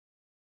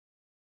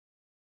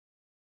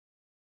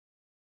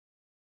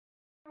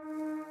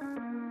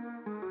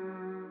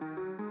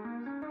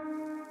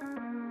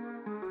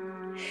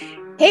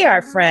Hey,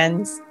 our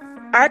friends.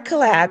 Our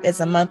collab is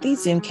a monthly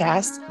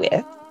Zoomcast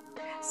with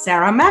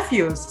Sarah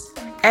Matthews.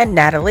 and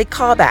Natalie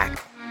Callback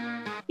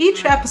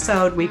Each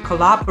episode, we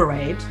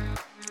collaborate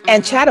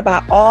and chat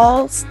about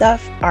all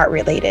stuff art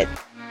related.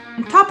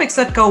 and topics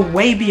that go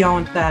way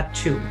beyond that,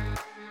 too.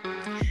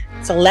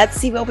 So let's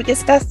see what we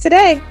discuss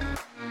today.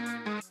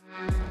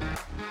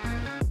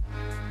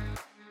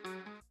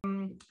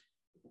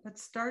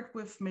 Let's start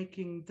with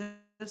making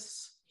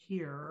this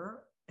here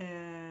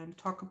and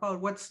talk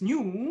about what's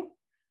new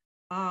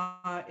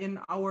in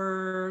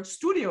our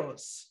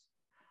studios.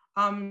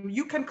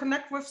 You can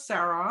connect with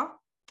Sarah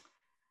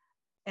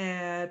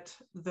at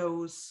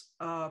those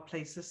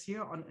places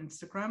here on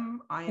Instagram.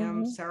 I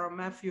am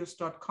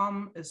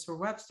sarahmatthews.com is her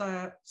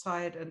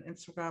website, and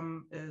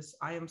Instagram is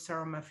I am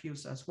Sarah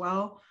Matthews as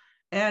well.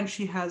 And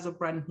she has a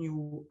brand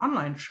new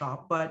online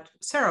shop. But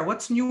Sarah,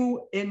 what's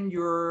new in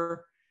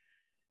your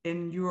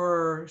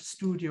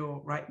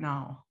studio right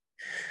now?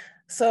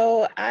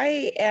 So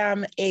I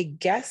am a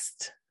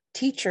guest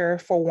teacher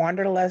for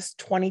Wanderlust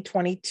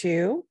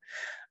 2022.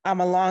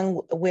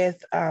 Along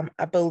with, I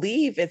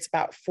believe it's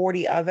about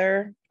 40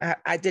 other,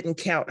 I didn't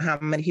count how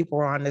many people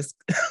were on this,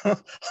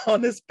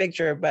 on this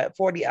picture, but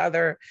 40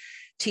 other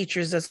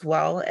teachers as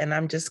well. And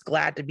I'm just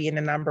glad to be in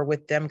the number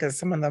with them because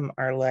some of them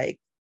are like,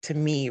 to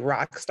me,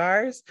 rock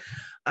stars.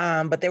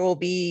 But there will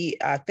be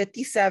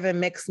 57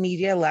 mixed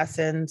media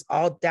lessons,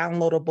 all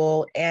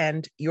downloadable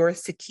and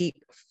yours to keep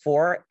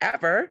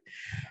forever.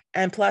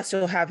 And plus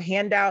you'll have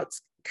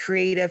handouts,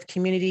 creative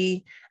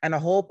community, and a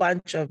whole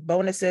bunch of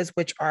bonuses,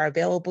 which are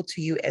available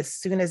to you as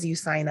soon as you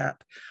sign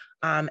up.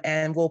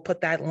 And we'll put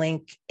that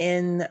link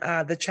in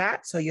the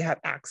chat so you have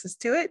access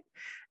to it.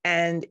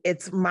 And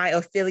it's my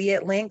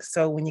affiliate link.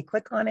 So when you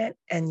click on it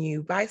and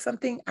you buy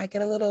something, I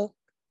get a little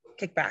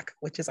kickback,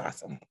 which is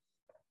awesome.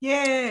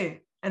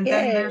 Yay. And Yay.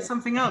 Then there's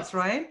something else,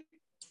 right?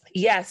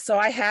 Yes. So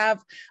I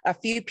have a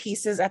few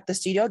pieces at the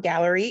Studio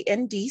Gallery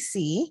in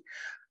DC.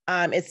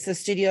 It's the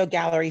Studio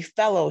Gallery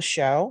Fellow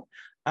Show.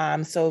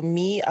 So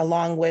me,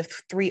 along with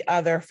 3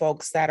 other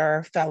folks that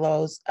are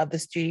fellows of the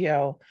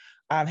studio,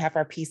 have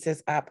our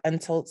pieces up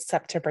until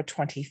September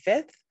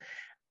 25th.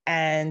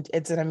 And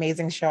it's an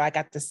amazing show. I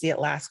got to see it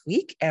last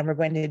week, and we're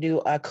going to do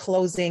a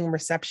closing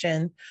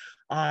reception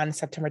on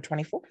September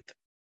 24th.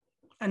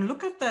 And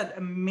look at that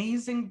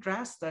amazing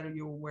dress that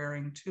you're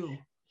wearing too.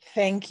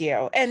 Thank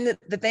you. And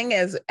the thing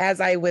is, when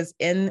I was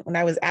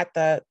at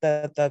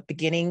the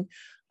beginning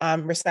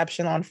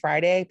reception on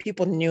Friday,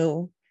 people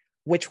knew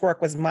which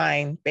work was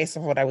mine based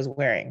on what I was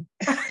wearing.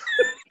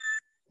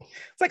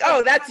 It's like,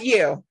 oh, that's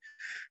you.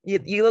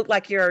 You look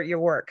like your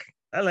work.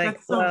 I'm like,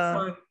 that's so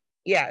fun.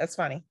 Yeah, it's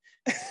funny.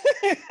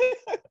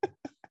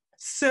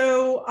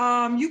 So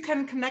you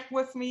can connect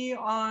with me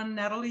on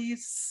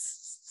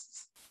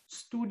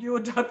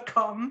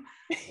nataliesstudio.com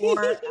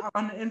or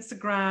on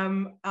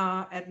Instagram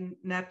at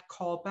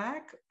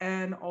netcallback,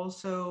 and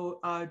also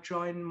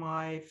join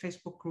my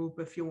Facebook group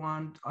if you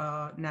want,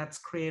 Nat's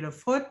Creative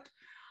Foot.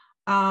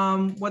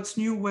 What's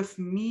new with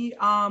me?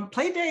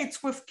 Play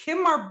dates with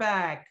Kim are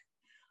back.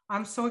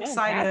 I'm so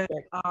excited.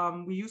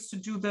 We used to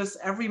do this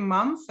every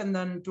month, and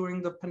then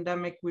during the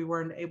pandemic, we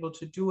weren't able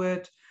to do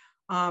it.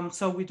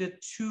 So we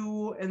did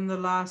 2 in the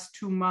last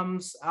 2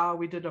 months.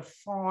 We did a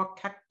fall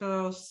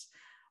cactus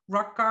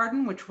rock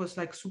garden, which was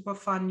like super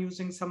fun,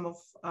 using some of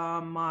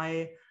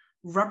my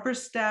rubber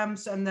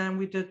stamps. And then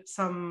we did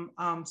some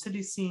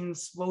city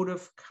scenes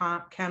votive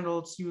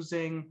candles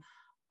using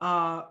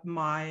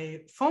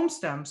my foam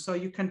stamps. So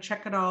you can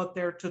check it out.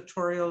 There are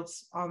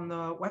tutorials on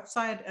the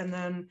website. And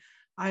then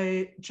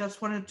I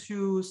just wanted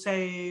to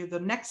say the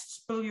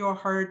next Spill Your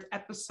Heart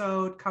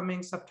episode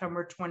coming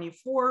September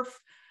 24th.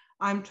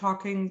 I'm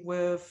talking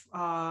with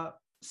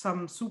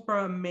some super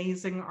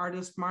amazing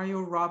artists,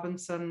 Mario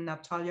Robinson,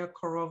 Natalia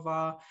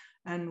Korova,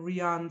 and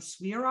Rian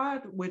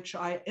Svirad, which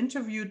I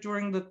interviewed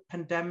during the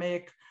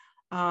pandemic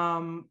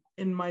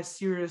in my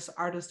series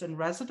Artist in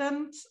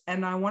Residence.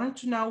 And I wanted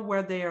to know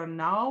where they are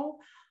now.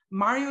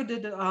 Mario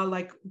did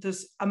like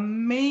this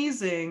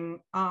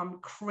amazing,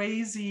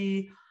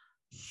 crazy,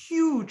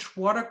 huge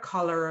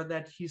watercolor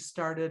that he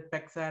started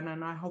back then.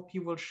 And I hope he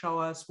will show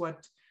us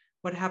what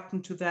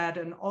happened to that.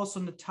 And also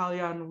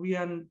Natalia and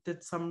Rian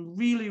did some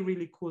really,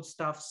 really cool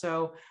stuff.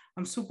 So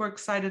I'm super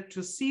excited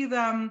to see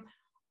them.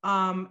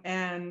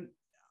 And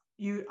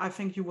I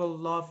think you will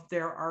love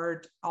their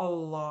art a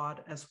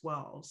lot as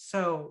well.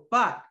 So,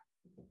 but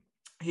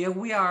here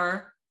we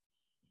are,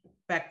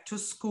 back to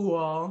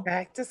school.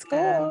 Back to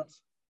school.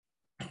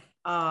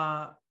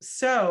 And,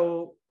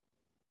 so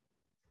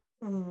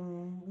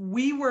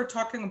we were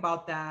talking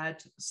about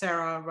that,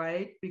 Sarah,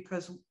 right?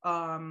 Because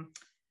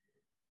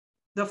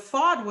the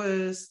thought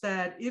was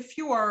that if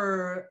you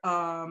are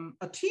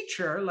a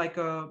teacher, like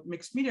a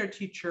mixed media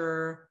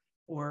teacher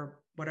or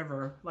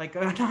whatever, like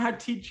an art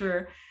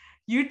teacher,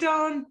 you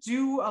don't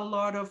do a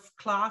lot of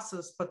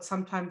classes, but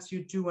sometimes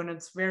you do. And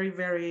it's very,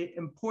 very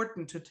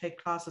important to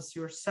take classes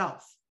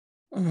yourself.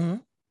 Mm-hmm.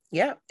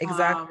 Yeah,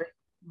 exactly.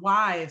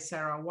 Why,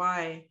 Sarah?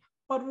 Why?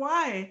 But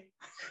why?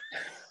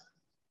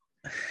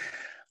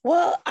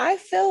 Well, I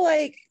feel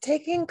like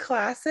taking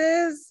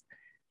classes,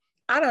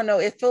 I don't know,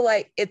 it feel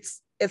like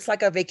it's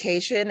like a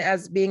vacation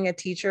as being a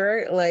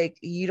teacher. Like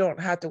you don't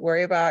have to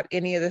worry about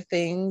any of the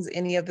things,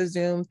 any of the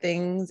Zoom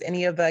things,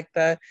 any of like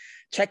the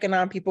checking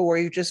on people where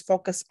you just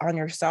focus on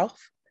yourself.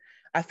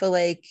 I feel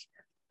like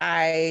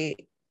I,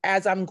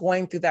 as I'm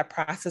going through that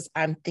process,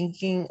 I'm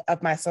thinking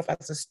of myself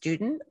as a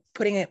student,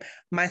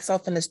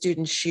 myself in the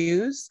student's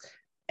shoes,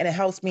 and it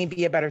helps me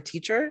be a better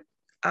teacher.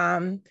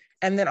 And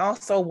then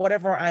also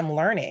whatever I'm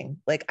learning,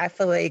 like I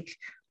feel like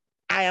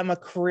I am a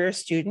career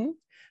student,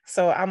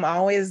 so I'm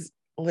always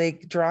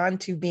like drawn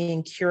to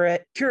being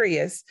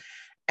curious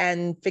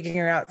and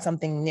figuring out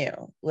something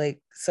new.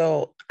 Like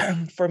so,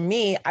 for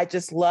me, I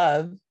just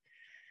love,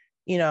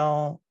 you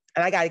know,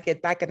 and I got to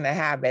get back in the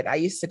habit. I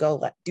used to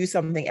go do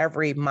something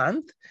every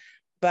month,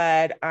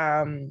 but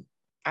I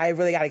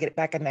really got to get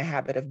back in the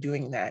habit of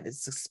doing that.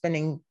 It's just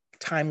spending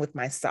time with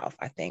myself.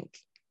 I think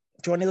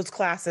joining those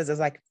classes is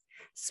like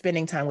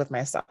spending time with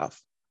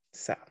myself.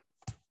 So.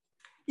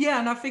 Yeah,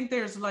 and I think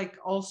there's like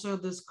also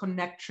this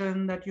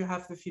connection that you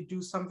have if you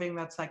do something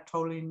that's like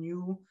totally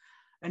new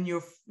and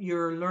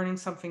you're learning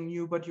something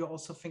new, but you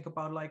also think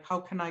about like how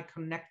can I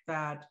connect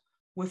that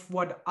with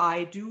what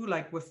I do,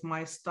 like with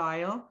my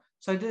style.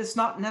 So it's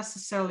not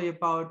necessarily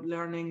about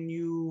learning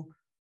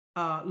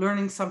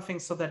something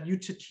so that you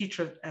to teach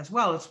it as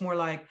well. It's more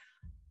like,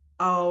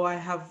 oh,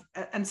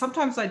 and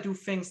sometimes I do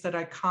things that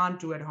I can't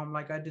do at home.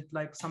 Like I did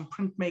like some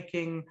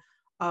printmaking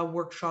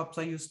workshops.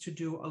 I used to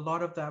do a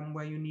lot of them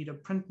where you need a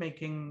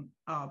printmaking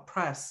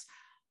press.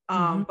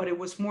 But it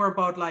was more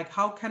about like,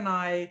 how can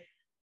I,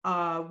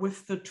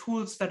 with the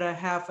tools that I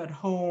have at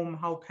home,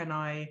 how can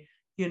I,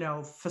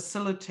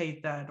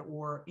 facilitate that?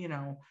 Or,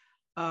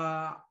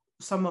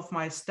 some of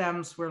my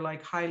stems were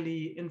like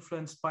highly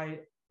influenced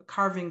by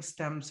carving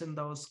stems in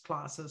those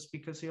classes,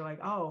 because you're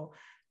like, oh,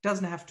 it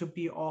doesn't have to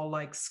be all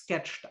like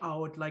sketched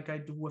out like I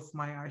do with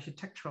my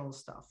architectural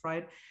stuff,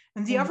 right?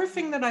 And the other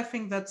thing that I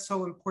think that's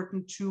so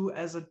important too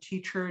as a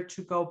teacher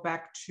to go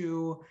back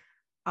to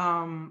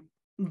going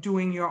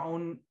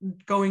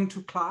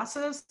to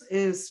classes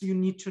is you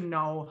need to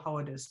know how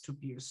it is to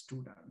be a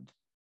student.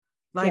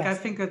 Like, yes. I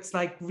think it's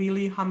like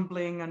really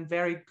humbling and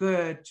very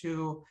good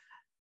to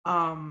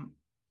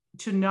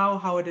know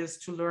how it is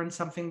to learn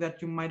something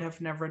that you might have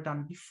never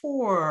done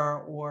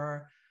before,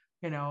 or,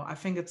 I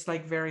think it's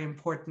like very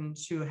important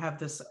to have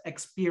this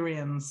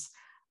experience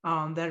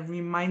that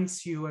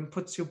reminds you and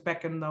puts you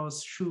back in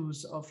those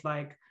shoes of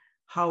like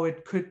how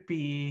it could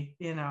be,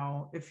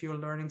 if you're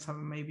learning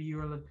something. Maybe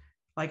you're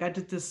like, I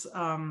did this,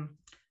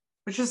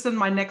 which is then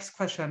my next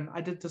question.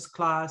 I did this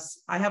class.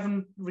 I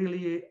haven't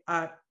really,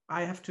 I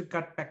have to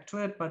get back to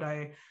it, but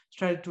I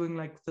started doing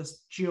like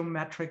this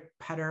geometric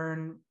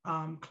pattern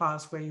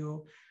class where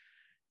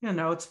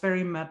it's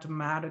very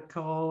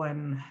mathematical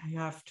and you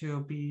have to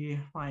be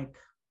like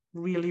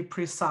really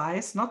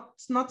precise. Not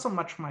so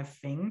much my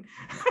thing.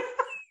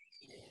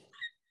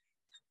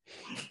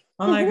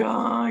 I'm like, oh,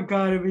 I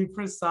gotta be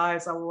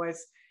precise.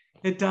 Otherwise,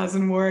 it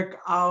doesn't work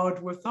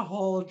out with the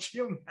whole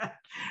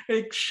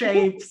geometric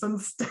shapes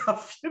and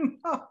stuff,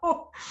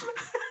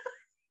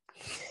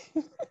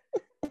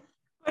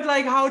 But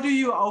like, how do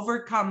you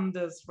overcome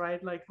this,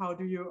 right? Like, how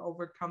do you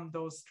overcome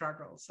those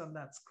struggles? And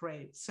that's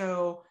great.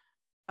 So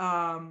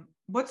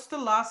what's the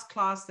last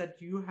class that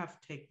you have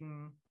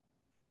taken?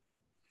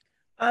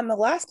 The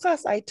last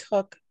class I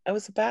took, it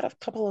was about a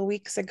couple of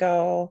weeks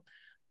ago,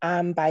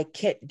 by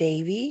Kit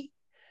Davey.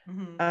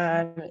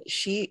 I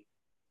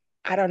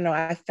don't know,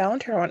 I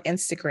found her on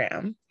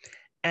Instagram,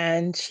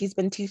 and she's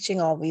been teaching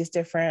all these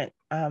different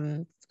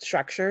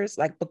structures,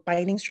 like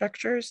bookbinding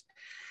structures.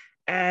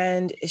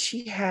 And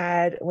she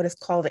had what is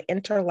called an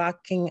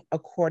interlocking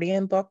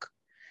accordion book.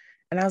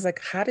 And I was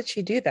like, how did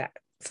she do that?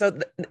 So,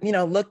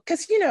 look,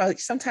 because,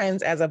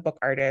 sometimes as a book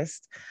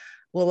artist,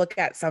 we'll look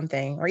at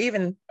something, or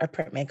even a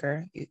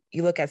printmaker,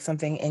 you look at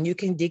something and you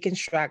can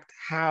deconstruct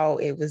how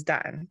it was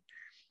done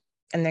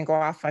and then go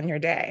off on your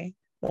day.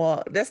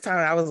 Well, this time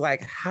I was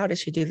like, how did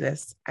she do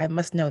this? I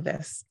must know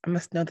this. I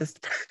must know this.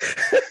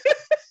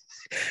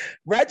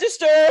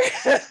 Register,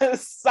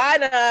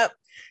 sign up.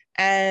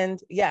 And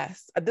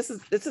yes, this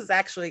is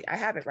actually, I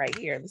have it right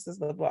here. This is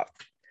the book.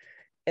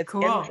 It's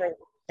cool.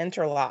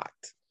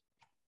 Interlocked.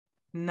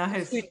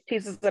 Nice. 2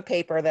 pieces of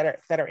paper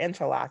that are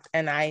interlocked.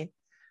 And I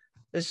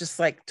was just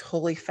like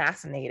totally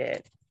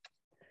fascinated.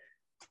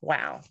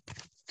 Wow.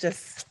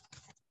 Just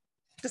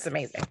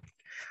amazing.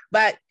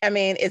 But I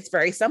mean, it's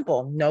very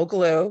simple. No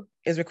glue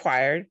is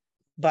required,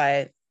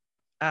 but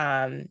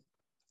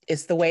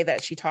it's the way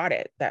that she taught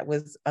it that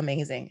was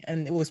amazing,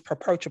 and it was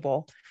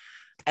approachable.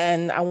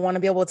 And I want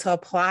to be able to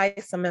apply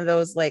some of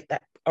those like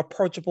that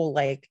approachable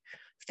like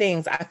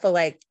things. I feel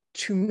like,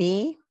 to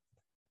me,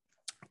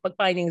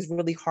 bookbinding is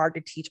really hard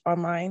to teach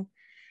online,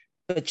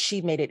 but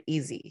she made it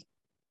easy,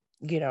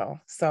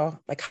 So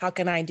like, how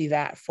can I do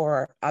that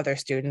for other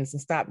students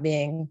and stop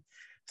being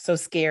so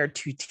scared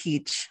to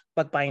teach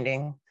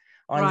bookbinding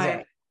on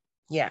Zoom?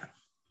 Yeah.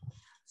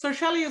 So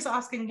Shelly is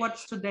asking,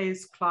 what's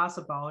today's class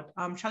about?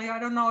 Shelly, I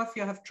don't know if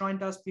you have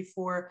joined us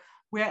before,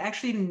 we're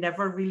actually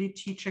never really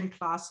teaching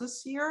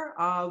classes here.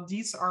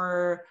 These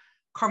are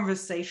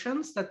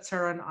conversations that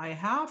Sarah and I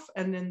have.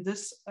 And in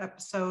this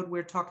episode,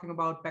 we're talking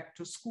about back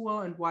to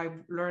school and why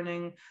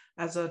learning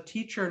as a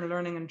teacher and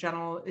learning in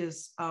general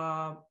is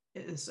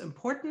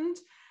important.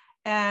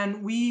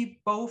 And we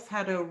both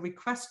had a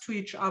request to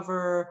each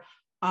other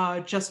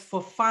just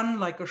for fun,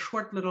 like a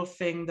short little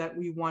thing that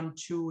we want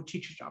to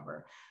teach each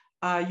other.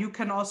 You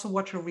can also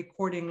watch a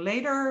recording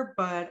later,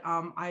 but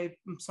I'm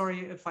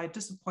sorry if I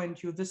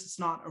disappoint you. This is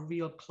not a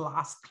real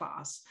class.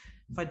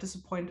 If I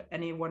disappoint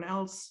anyone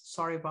else,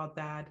 sorry about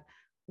that.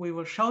 We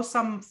will show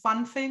some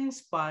fun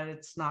things, but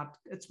it's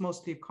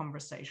mostly a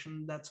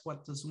conversation. That's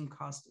what the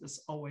Zoomcast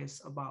is always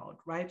about,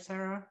 right,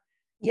 Sarah?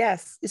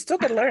 Yes, you still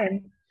could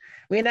learn.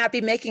 We'll not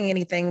be making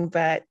anything,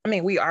 but I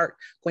mean, we are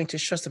going to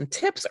show some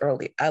tips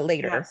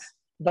later, yes.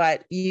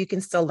 But you can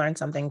still learn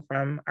something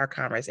from our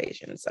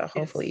conversation. So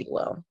hopefully you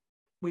will.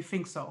 We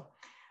think so.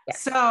 Yeah.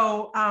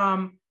 So,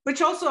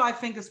 which also I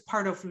think is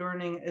part of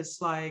learning is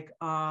like,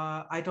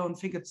 I don't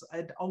think it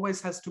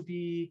always has to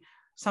be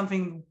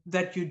something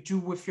that you do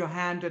with your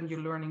hand and you're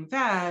learning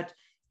that.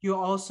 You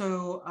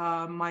also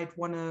might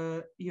want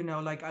to,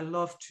 like I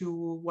love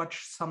to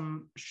watch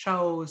some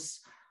shows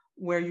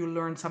where you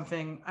learn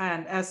something.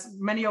 And as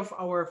many of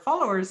our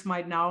followers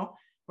might know,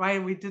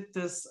 right, we did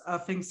this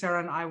thing, Sarah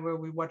and I, where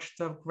we watched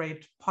the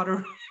Great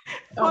Potter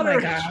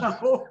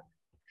show.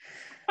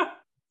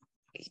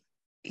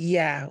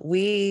 Yeah,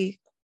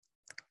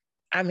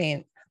 I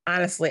mean,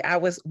 honestly, I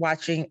was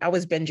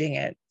binging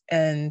it.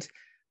 And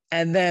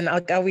then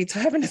I'll be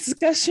having a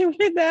discussion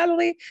with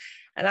Natalie.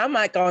 And I'm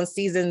like on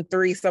season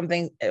 3,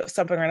 something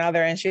or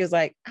another. And she was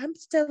like, I'm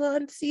still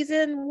on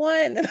season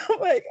 1. And I'm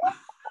like,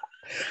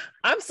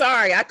 I'm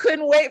sorry, I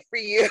couldn't wait for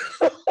you.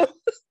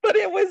 But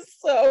it was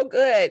so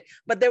good.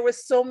 But there were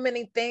so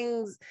many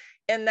things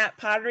in that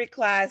pottery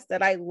class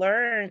that I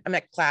learned. I'm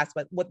not class,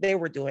 but what they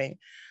were doing.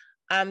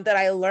 That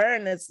I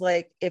learned, it's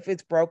like, if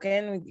it's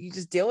broken, you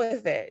just deal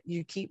with it.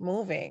 You keep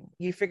moving.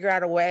 You figure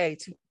out a way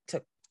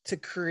to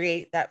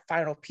create that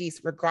final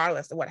piece,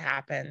 regardless of what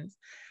happens.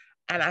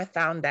 And I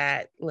found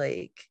that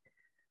like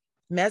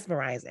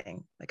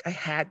mesmerizing. Like I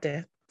had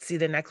to see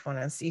the next one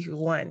and see who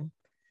won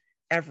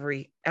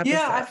every episode.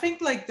 Yeah, I think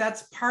like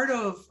that's part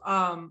of.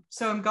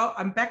 So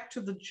I'm back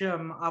to the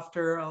gym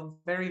after a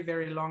very,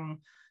 very long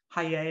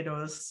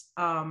hiatus,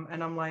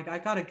 and I'm like, I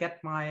gotta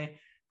get my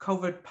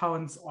COVID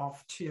pounds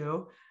off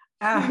too.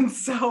 And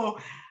so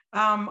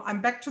I'm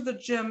back to the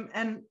gym,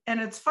 and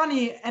it's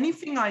funny,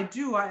 anything I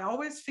do, I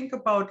always think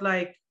about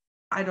like,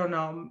 I don't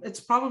know, it's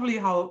probably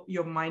how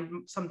your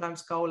mind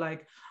sometimes go,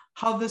 like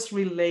how this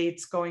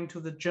relates going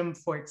to the gym,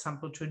 for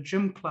example, to a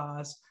gym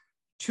class,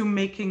 to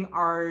making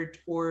art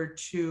or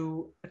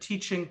to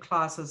teaching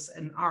classes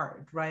in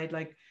art, right?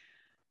 Like,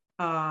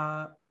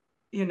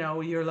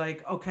 you're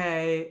like,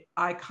 okay,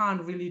 I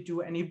can't really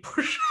do any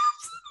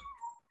push-ups.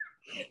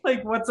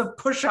 Like, what's a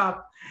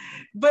push-up?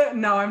 But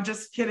no, I'm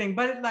just kidding.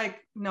 But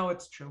like, no,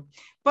 it's true.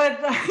 But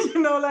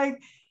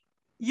like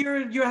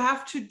you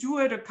have to do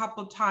it a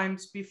couple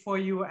times before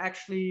you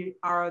actually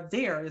are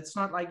there. It's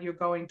not like you're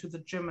going to the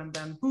gym and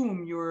then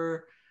boom,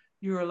 you're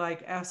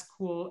like as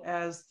cool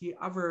as the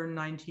other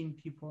 19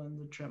 people in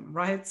the gym,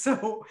 right?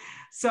 So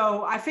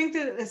I think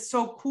that it's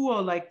so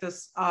cool, like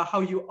this, how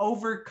you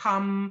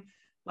overcome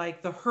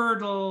like the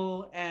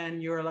hurdle,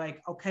 and you're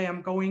like, okay,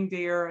 I'm going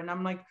there, and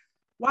I'm like,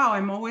 wow,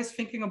 I'm always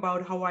thinking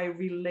about how I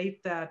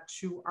relate that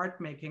to art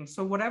making.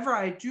 So whatever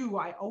I do,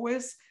 I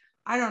always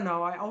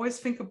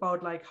think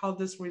about like how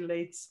this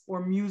relates,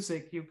 or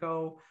music. You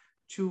go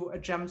to a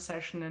jam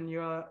session and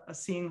you're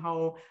seeing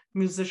how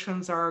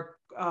musicians are,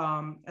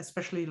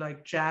 especially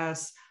like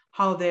jazz,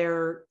 how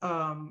they're,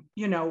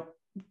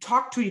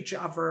 talk to each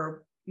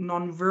other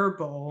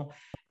nonverbal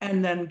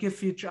and then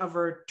give each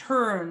other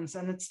turns.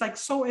 And it's like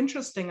so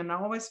interesting. And I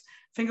always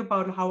think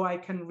about how I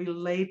can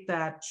relate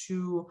that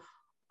to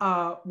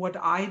what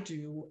I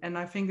do. And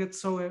I think it's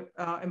so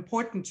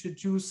important to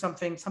do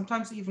something,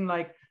 sometimes even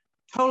like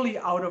totally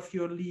out of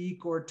your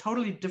league or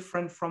totally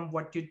different from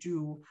what you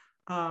do,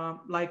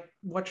 like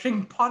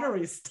watching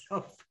pottery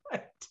stuff.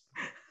 Right?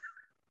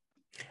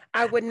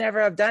 I would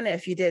never have done it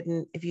if you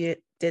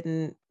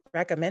didn't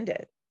recommend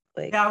it.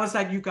 Like, yeah, I was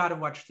like, you got to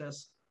watch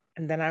this.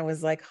 And then I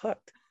was like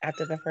hooked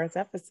after the first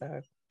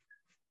episode.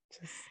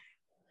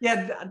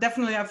 Yeah,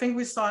 definitely. I think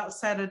we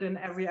said it in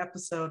every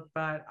episode,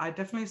 but I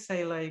definitely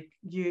say like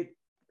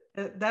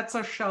that's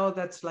a show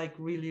that's like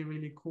really,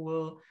 really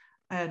cool.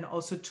 And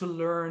also to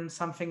learn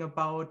something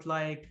about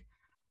like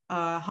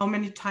how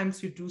many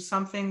times you do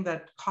something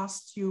that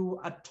costs you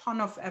a ton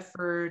of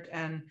effort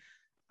and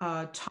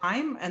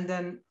time, and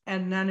then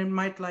it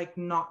might like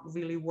not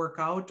really work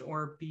out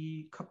or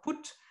be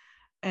kaput.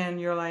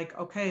 And you're like,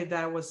 okay,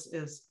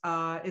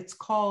 it's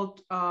called,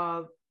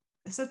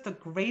 is it The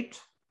Great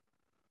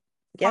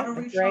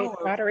Pottery Show?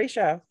 Pottery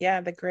Show.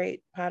 Yeah, The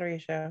Great Pottery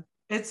Show.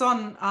 It's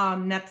on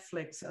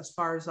Netflix, as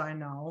far as I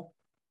know.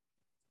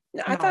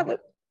 No, I thought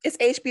it's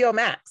HBO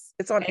Max.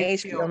 It's on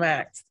HBO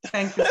Max.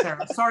 Thank you,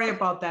 Sarah. Sorry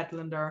about that,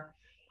 Linda.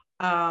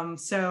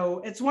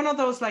 So it's one of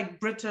those like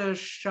British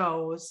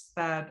shows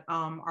that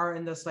are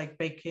in this like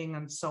baking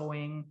and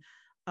sewing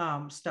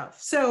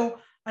stuff. So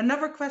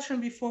another question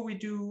before we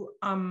do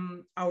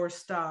our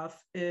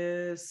stuff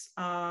is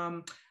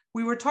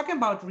we were talking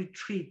about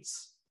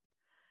retreats.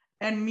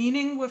 And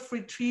meaning with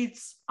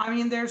retreats, I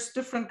mean, there's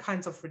different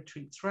kinds of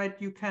retreats, right?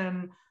 You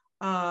can,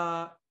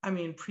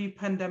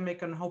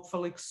 pre-pandemic and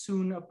hopefully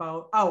soon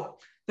about,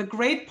 the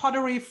Great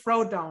Pottery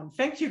Throwdown.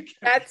 Thank you, Kim.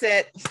 That's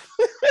it.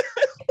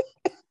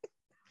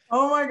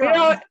 Oh my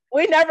God.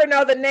 We never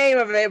know the name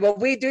of it, but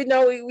we do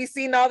know we've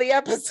seen all the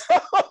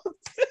episodes.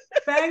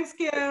 Thanks,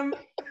 Kim.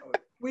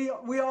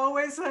 We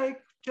always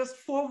like just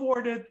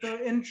forwarded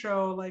the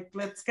intro, like,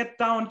 let's get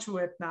down to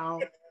it now.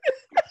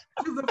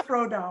 To the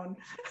throwdown.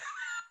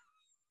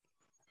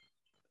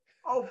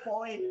 Oh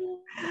boy.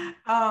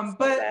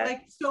 But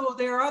like, so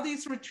there are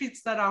these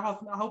retreats that are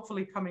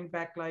hopefully coming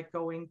back, like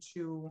going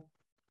to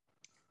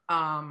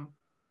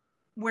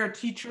where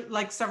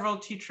several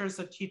teachers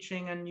are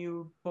teaching and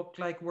you book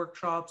like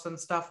workshops and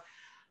stuff.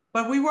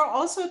 But we were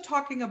also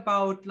talking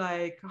about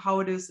like how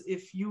it is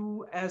if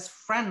you as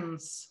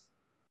friends,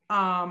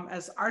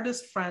 as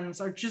artist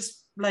friends are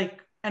just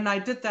like, and I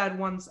did that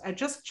once, I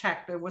just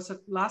checked, it was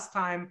last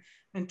time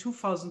in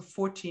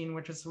 2014,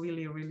 which is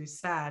really, really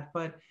sad.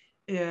 But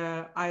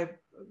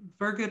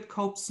Birgit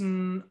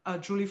Copson,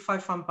 Julie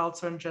Pfeiffer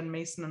Balzer, and Jen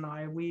Mason and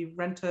I, we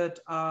rented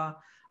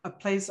a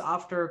place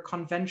after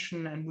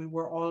convention and we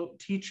were all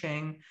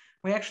teaching.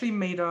 We actually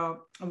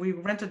we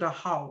rented a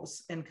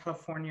house in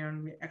California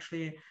and we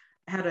actually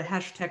had a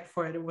hashtag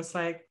for it. It was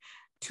like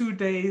 2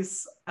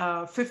 days,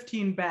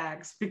 15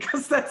 bags,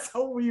 because that's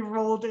how we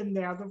rolled in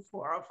there, the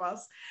four of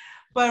us.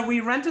 But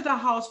we rented a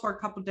house for a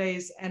couple of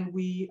days and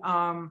we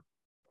were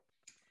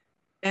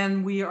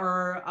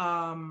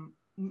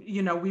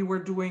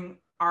doing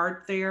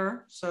art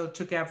there. So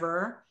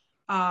together,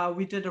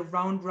 we did a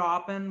round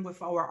robin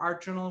with our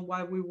art journal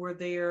while we were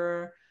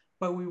there,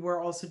 but we were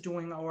also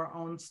doing our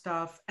own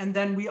stuff. And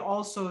then we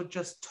also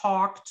just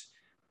talked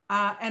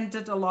and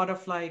did a lot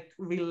of like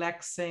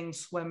relaxing,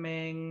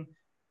 swimming,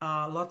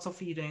 lots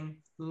of eating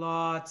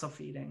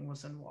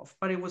was involved,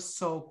 but it was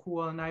so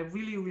cool. And I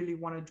really, really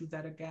want to do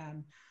that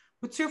again.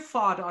 What's your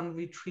thought on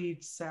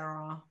retreats,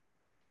 Sarah?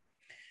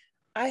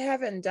 I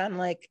haven't done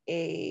like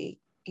a,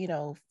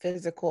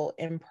 physical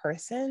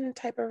in-person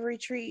type of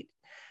retreat,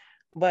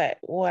 but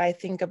what I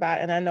think about,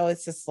 and I know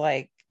it's just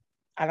like,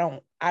 I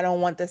don't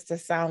want this to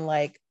sound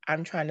like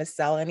I'm trying to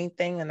sell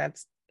anything, and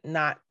that's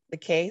not the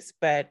case,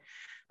 but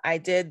I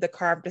did the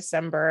Carve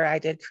December, I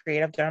did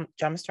Creative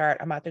Jumpstart,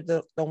 I'm out to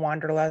the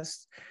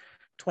Wanderlust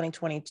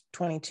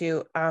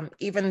 2022.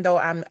 Even though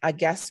I'm a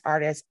guest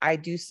artist, I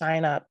do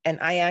sign up and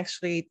I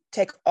actually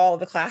take all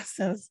the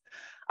classes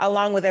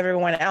along with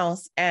everyone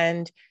else.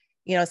 And,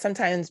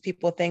 sometimes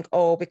people think,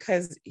 oh,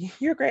 because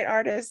you're a great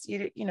artist,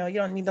 you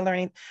don't need to learn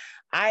anything.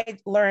 I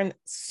learned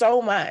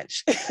so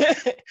much.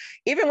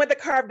 Even with the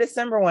Carve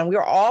December one, we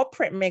were all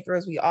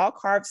printmakers. We all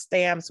carved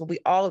stamps. We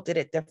all did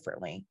it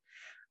differently.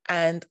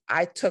 And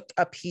I took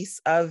a piece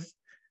of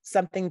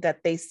something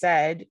that they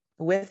said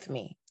with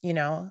me,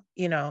 even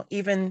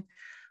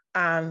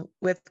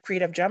with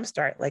Creative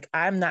Jumpstart. Like,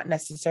 I'm not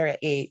necessarily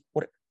a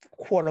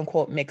quote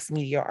unquote mixed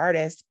media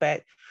artist,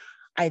 but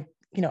I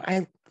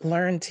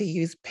learned to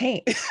use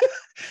paint.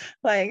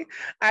 Like,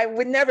 I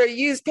would never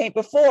use paint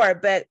before,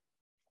 but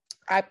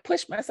I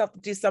pushed myself to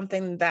do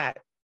something that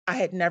I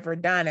had never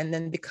done. And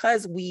then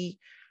because we,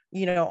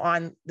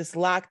 on this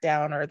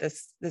lockdown or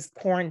this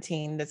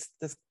quarantine, this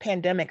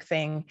pandemic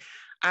thing,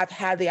 I've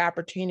had the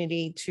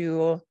opportunity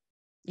to,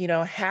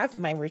 have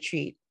my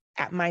retreat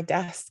at my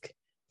desk.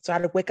 So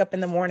I'd wake up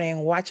in the morning,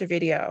 watch a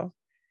video,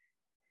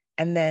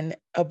 and then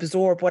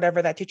absorb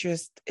whatever that teacher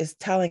is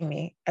telling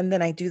me. And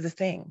then I do the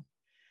thing,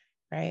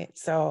 right?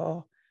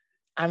 So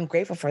I'm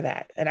grateful for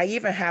that. And I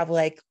even have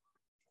like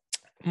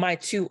my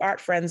 2 art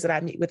friends that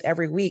I meet with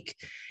every week.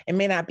 It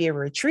may not be a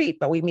retreat,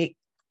 but we meet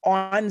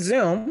on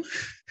Zoom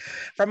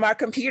from our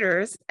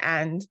computers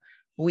and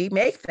we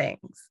make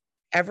things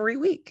every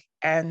week.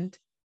 And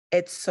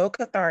it's so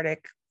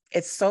cathartic.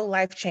 It's so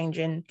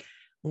life-changing.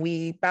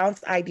 We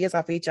bounce ideas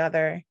off each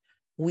other.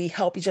 We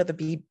help each other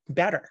be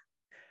better.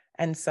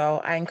 And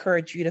so I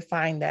encourage you to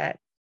find that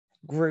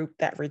group,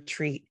 that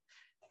retreat,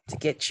 to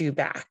get you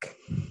back.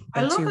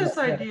 I love this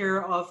idea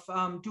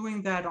of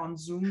doing that on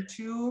Zoom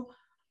too.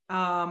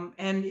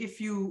 And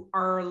if you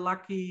are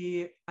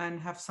lucky and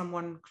have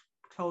someone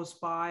close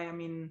by, I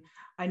mean,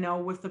 I know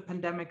with the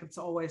pandemic, it's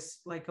always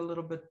like a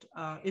little bit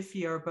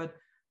iffier, but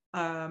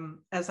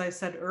as I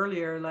said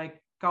earlier,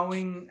 like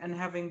going and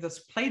having this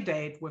play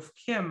date with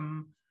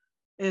Kim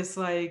is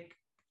like,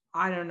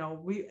 I don't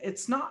know,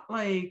 it's not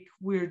like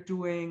we're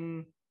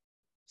doing,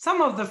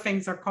 some of the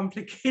things are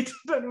complicated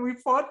and we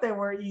thought they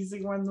were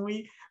easy when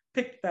we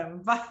picked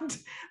them, but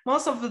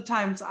most of the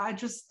times I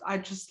just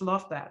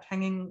love that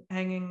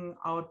hanging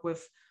out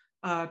with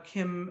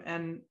Kim,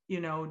 and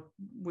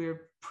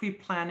we're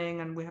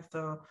pre-planning and we have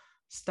the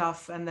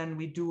stuff and then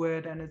we do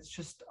it and it's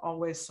just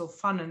always so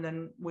fun, and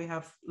then we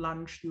have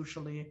lunch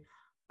usually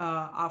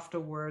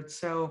afterwards.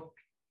 So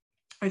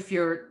if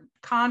you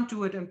can't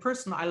do it in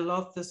person, I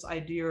love this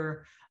idea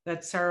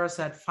that Sarah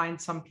said,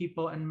 find some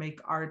people and make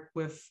art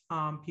with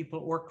people,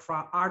 or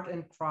art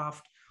and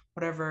craft,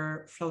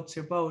 whatever floats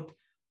your boat,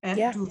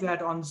 and do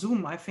that on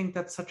Zoom. I think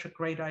that's such a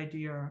great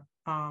idea.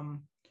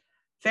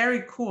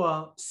 Very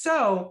cool.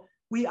 So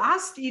we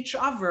asked each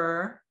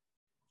other,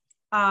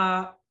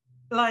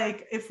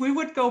 like, if we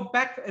would go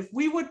back, if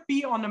we would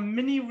be on a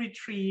mini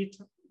retreat,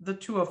 the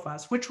two of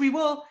us, which we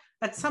will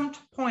at some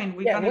point.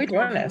 We're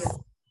doing this.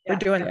 We're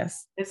doing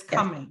this. It's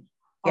coming.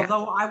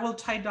 Although I will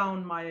tie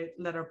down my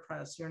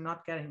letterpress. You're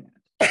not getting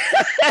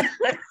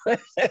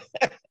it.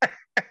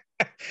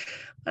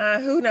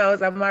 Who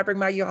knows? I might bring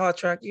my U-Haul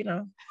truck, you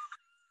know.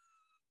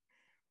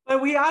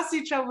 But we asked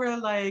each other,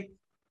 like,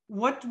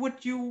 what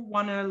would you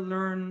want to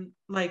learn?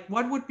 Like,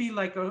 what would be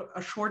like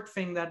a short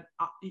thing that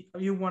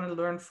you want to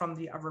learn from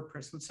the other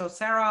person? So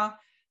Sarah,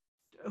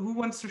 who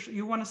wants to,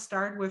 you want to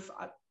start with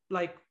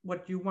like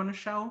what you want to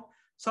show?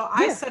 So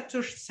I said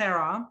to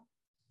Sarah,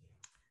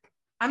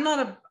 I'm not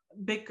a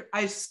big,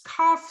 I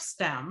carve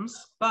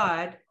stamps,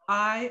 but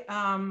I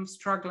am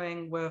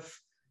struggling with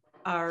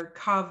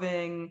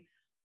carving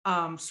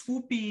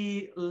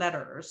swoopy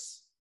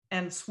letters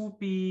and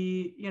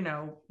swoopy, you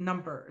know,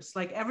 numbers,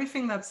 like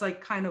everything that's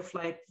like kind of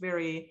like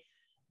very,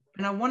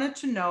 and I wanted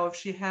to know if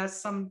she has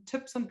some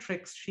tips and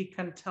tricks she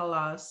can tell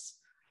us,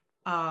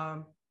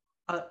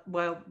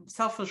 well,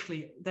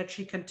 selfishly, that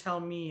she can tell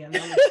me, and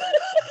then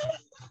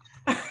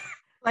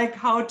like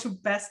how to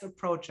best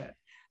approach it.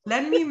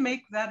 Let me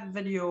make that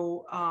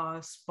video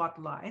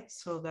spotlight.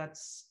 So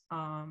that's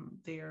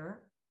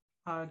there.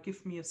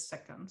 Give me a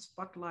second.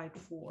 Spotlight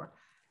for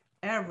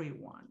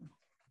everyone.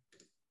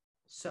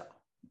 So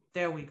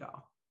there we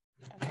go.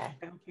 Okay,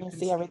 you can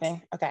see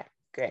everything. Okay,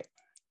 great.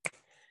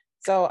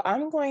 So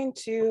I'm going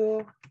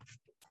to,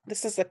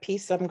 this is a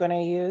piece I'm going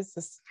to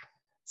use.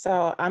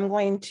 So I'm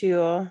going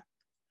to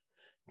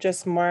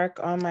just mark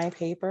on my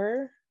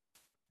paper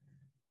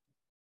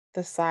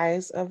the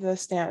size of the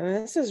stamp. And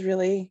this is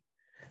really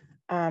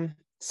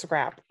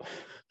scrap.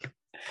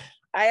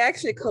 I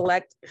actually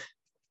collect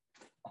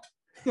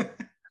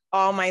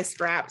all my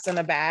scraps in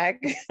a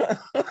bag.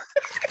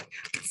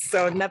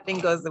 So nothing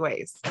goes to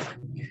waste.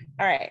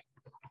 All right.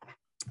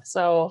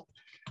 So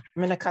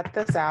I'm gonna cut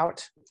this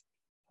out.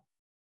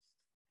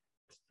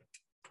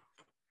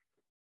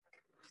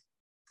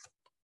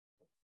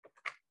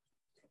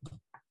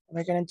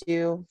 We're gonna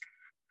do,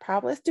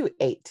 probably let's do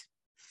 8.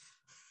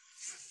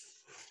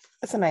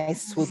 That's a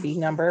nice swoopy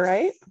number,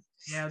 right?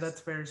 Yeah, that's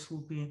very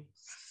swoopy.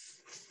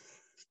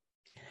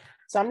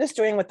 So I'm just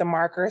doing with the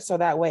marker, so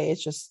that way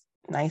it's just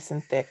nice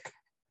and thick.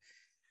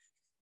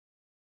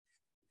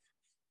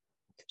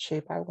 The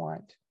shape I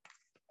want.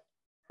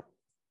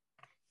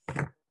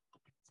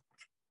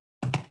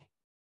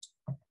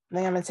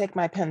 Then I'm gonna take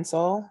my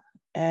pencil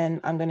and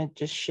I'm gonna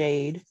just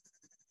shade.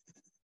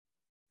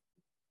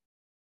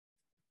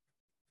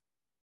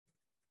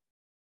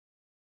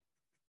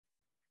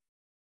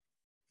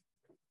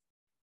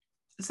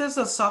 Is this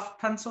a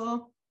soft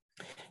pencil?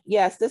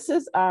 Yes, this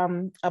is a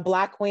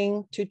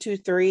Blackwing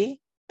 223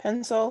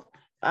 pencil.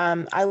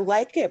 I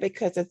like it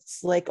because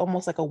it's like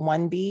almost like a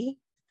 1B.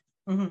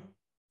 Mm-hmm.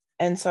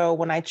 And so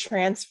when I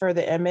transfer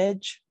the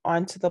image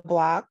onto the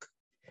block,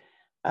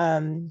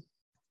 you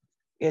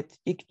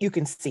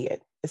can see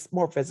it. It's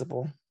more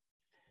visible.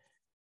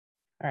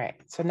 All right,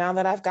 so now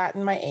that I've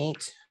gotten my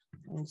 8,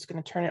 I'm just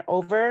gonna turn it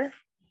over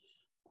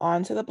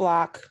onto the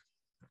block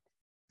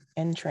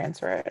and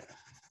transfer it.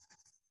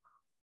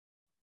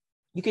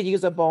 You could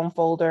use a bone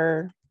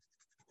folder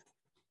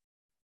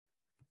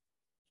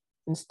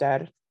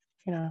instead,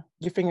 you know,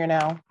 your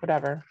fingernail,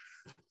 whatever.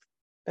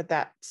 But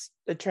that's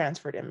the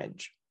transferred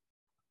image.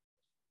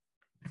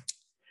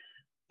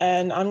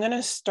 And I'm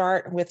gonna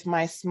start with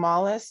my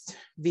smallest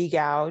V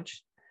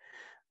gouge,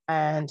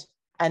 and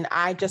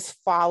I just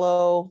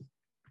follow,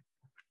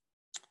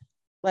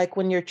 like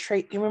when you're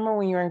you remember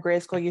when you were in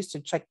grade school, you used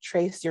to like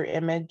trace your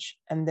image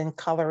and then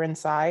color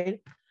inside.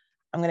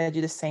 I'm gonna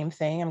do the same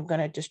thing. I'm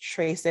gonna just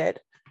trace it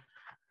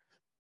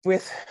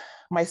with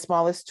my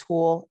smallest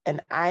tool,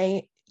 and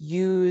I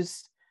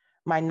use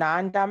my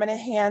non-dominant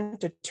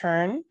hand to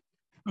turn,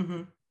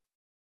 mm-hmm.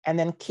 and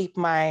then keep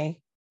my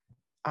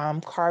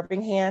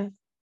carving hand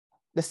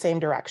the same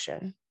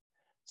direction.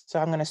 So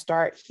I'm gonna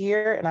start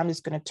here and I'm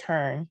just gonna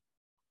turn.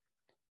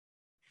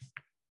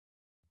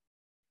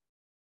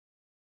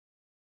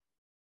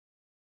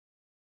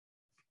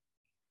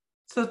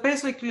 So it's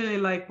basically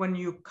like when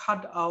you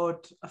cut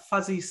out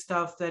fuzzy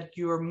stuff that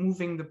you're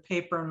moving the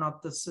paper,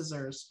 not the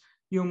scissors.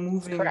 You're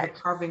moving the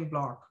carving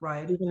block,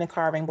 right? Moving the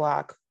carving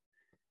block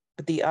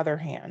with the other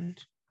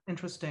hand.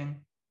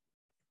 Interesting.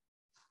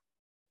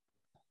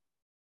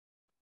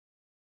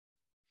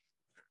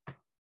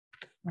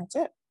 That's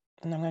it.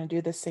 And I'm going to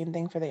do the same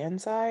thing for the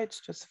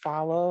insides, just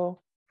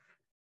follow.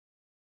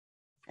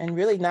 And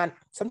really not,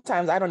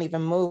 sometimes I don't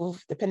even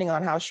move, depending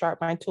on how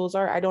sharp my tools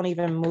are, I don't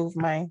even move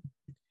my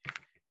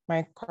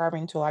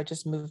carving tool. I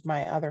just move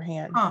my other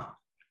hand. Huh.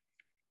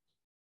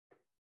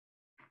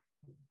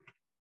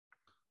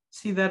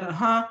 see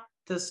that,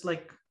 this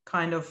like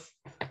kind of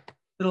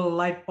little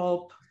light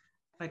bulb,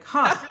 like,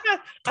 huh.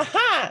 Aha,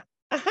 aha.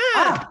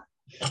 Ah.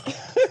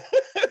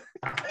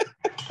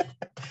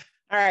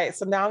 All right,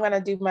 so now I'm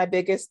gonna do my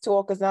biggest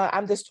tool because now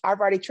I've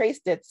already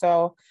traced it,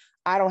 so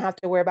I don't have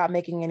to worry about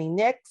making any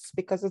nicks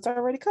because it's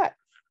already cut.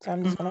 So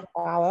I'm just gonna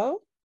follow.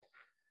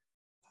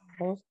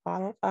 A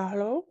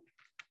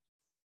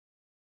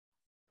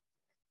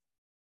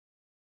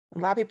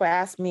lot of people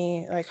ask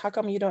me, like, how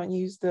come you don't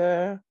use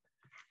the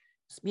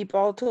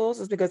speedball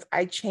tools? Is because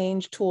I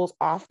change tools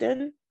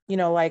often,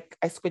 like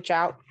I switch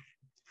out.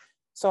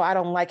 So I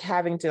don't like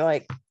having to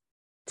like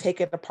take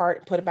it apart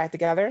and put it back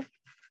together.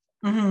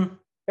 Mm-hmm.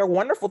 They're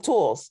wonderful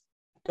tools.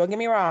 Don't get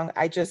me wrong.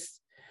 I'm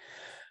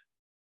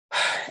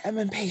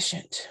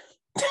impatient.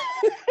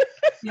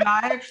 Yeah,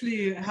 I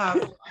actually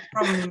have,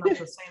 probably not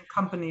the same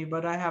company,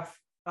 but I have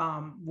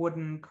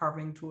wooden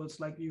carving tools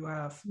like you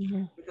have,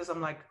 because I'm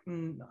like,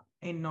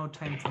 ain't no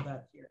time for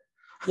that here.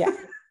 Yeah.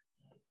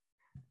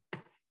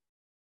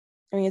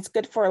 I mean, it's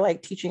good for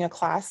like teaching a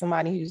class,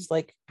 somebody who's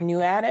like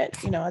new at it,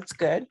 it's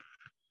good.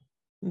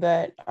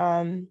 But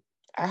I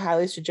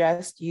highly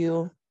suggest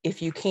you,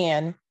 if you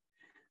can,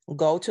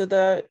 go to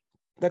the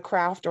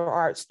craft or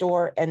art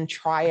store and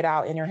try it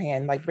out in your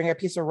hand. Like bring a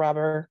piece of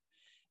rubber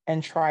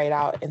and try it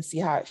out and see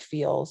how it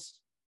feels.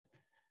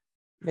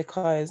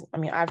 Because I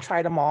mean, I've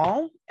tried them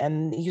all,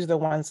 and these are the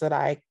ones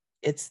that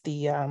it's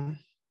the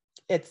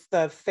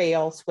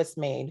Fail Swiss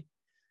Made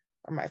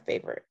are my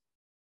favorite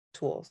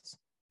tools.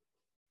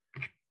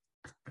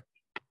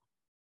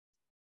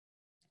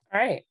 All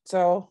right,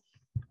 so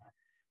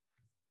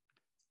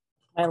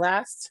my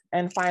last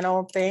and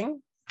final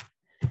thing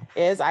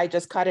is I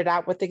just cut it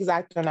out with the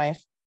X-Acto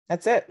knife.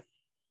 That's it.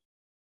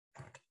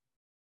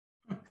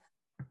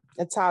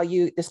 That's how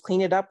you just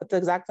clean it up with the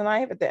X-Acto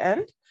knife at the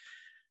end,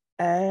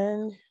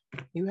 and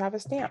you have a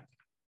stamp.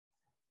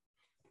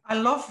 I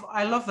love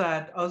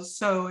that.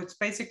 So it's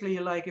basically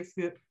like if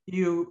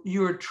you're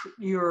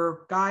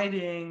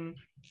guiding,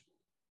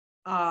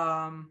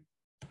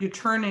 you're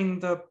turning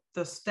the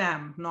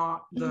stamp,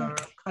 not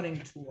the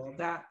cutting tool.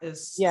 That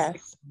is,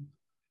 yes,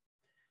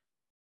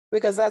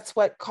 because that's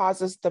what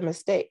causes the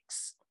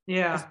mistakes.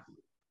 Yeah,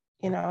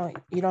 you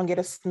don't get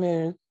a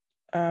smooth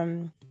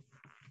cut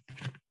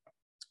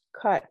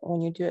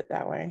when you do it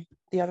that way,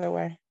 the other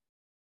way.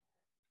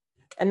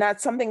 And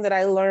that's something that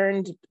I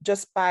learned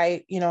just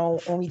by,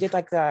 when we did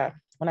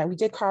we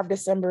did Carve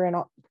December, and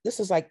this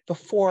was like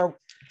before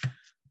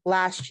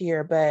last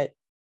year, but,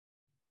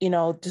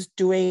 just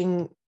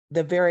doing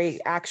the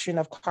very action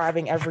of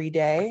carving every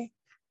day,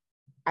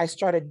 I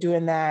started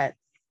doing that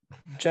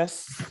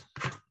just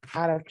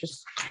out of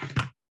just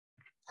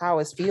how I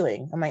was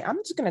feeling. I'm like, I'm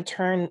just going to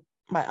turn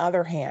my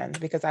other hand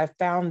because I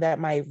found that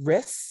my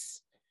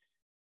wrists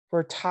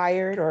were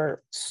tired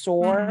or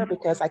sore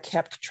because I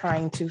kept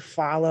trying to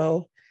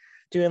follow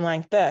doing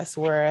like this.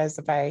 Whereas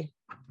if I,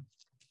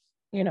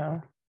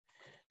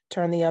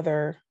 turn the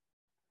other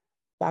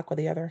back with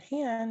the other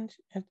hand,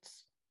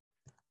 it's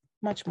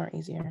much more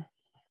easier.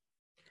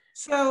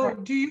 So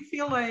do you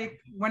feel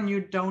like when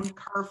you don't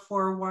carve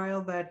for a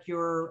while that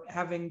you're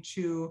having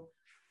to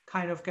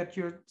kind of get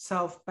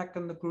yourself back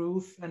in the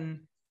groove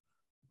and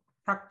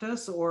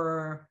practice,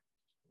 or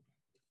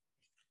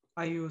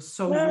are you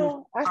so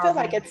No, I feel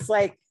like it's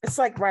like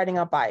riding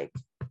a bike.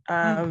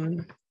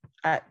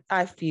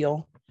 I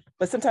feel,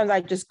 but sometimes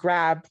I just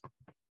grab,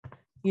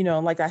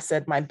 like I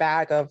said, my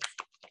bag of,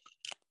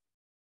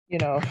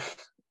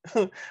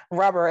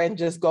 rubber and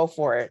just go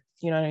for it.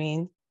 You know what I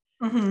mean?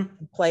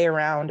 Play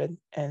around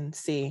and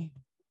see.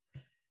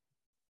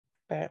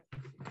 But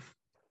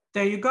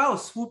there you go,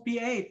 Swoopy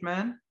 8,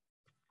 man.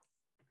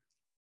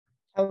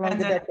 How long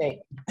did that take?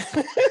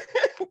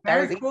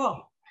 Very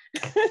cool.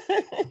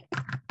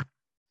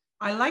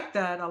 I like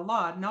that a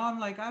lot. Now I'm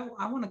like, I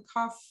want to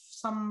carve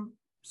some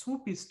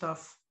Swoopy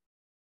stuff.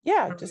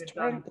 Yeah, just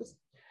try this.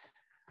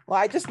 Well,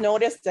 I just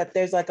noticed that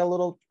there's like a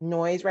little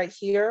noise right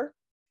here.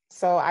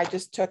 So I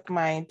just took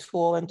my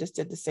tool and just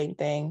did the same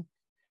thing.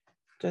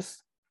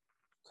 Just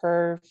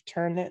curve,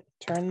 turn the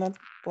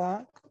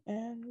block,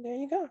 and there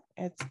you go.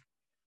 It's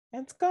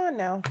gone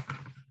now.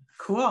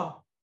 Cool.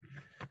 All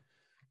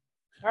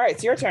right,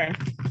 it's your turn.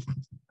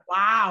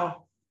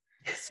 Wow.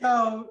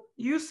 So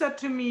you said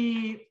to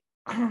me,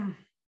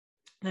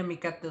 let me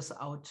get this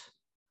out.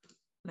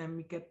 Let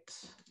me get,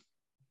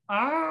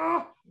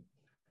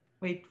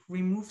 wait,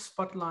 remove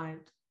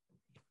spotlight.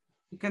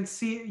 You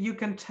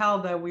can tell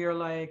that we are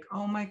like,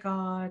 oh my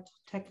God,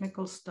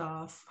 technical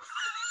stuff.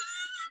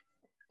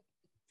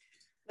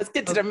 Let's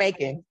get to the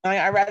making.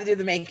 I'd rather do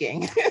the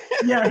making.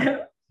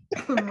 Yeah,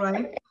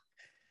 right.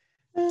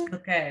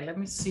 Okay, let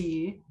me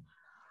see.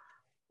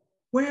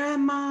 Where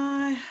am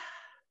I?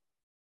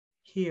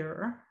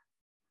 Here.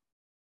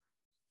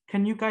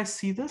 Can you guys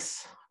see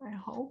this? I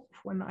hope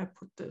when I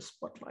put the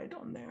spotlight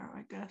on there,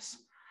 I guess.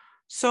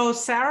 So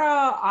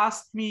Sarah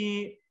asked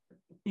me,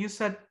 you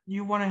said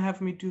you want to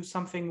have me do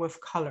something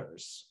with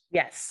colors.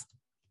 Yes.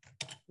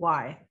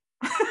 Why?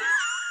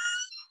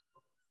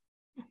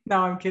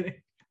 No, I'm kidding.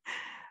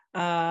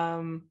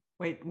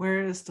 wait,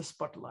 where is the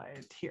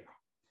spotlight? Here.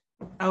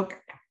 Okay.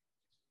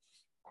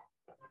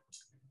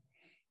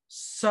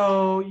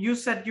 So you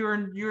said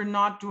you're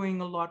not doing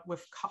a lot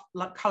with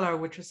color,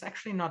 which is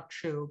actually not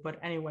true, but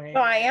anyway.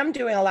 No, I am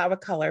doing a lot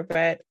with color,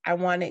 but I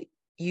wanted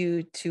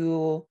you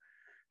to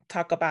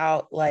talk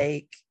about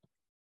like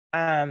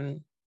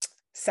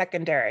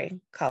secondary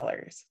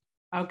colors.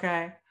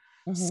 Okay.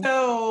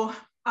 So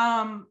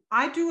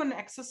I do an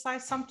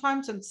exercise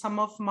sometimes in some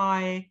of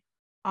my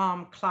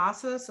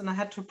classes, and I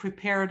had to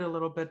prepare it a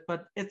little bit,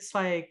 but it's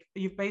like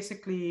we're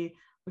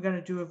going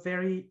to do a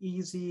very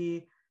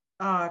easy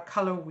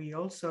color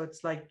wheel. So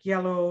it's like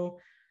yellow,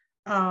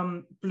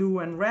 blue,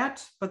 and red,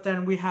 but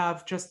then we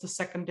have just the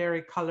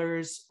secondary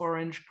colors,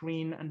 orange,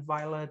 green, and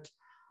violet,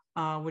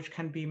 which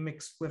can be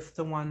mixed with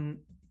the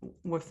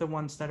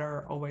ones that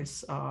are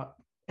always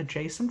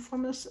adjacent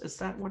from us. Is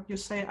that what you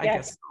say? I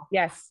guess so.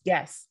 Yes,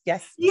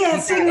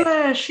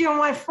 English, you're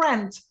my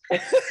friend.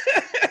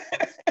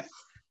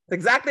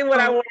 Exactly what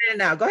I wanted to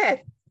know. Go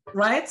ahead.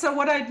 Right. So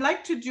what I'd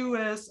like to do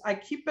is I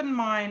keep in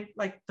mind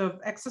like the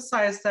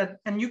exercise that,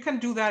 and you can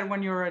do that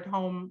when you're at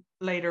home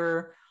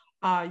later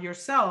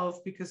yourself,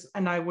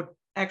 and I would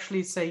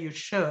actually say you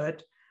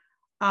should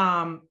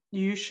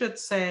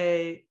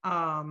say,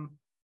 I'm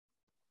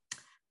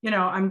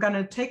going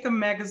to take a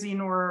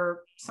magazine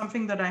or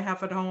something that I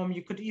have at home.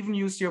 You could even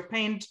use your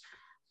paint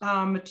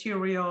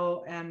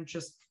material and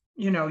just,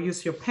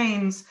 use your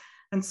paints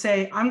and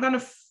say, I'm going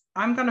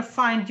to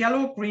find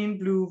yellow, green,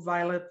 blue,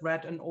 violet,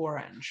 red, and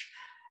orange.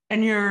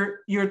 And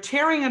you're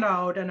tearing it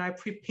out, and I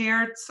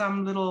prepared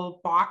some little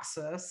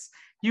boxes.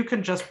 You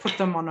can just put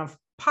them on a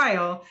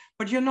pile,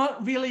 but you're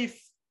not really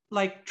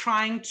like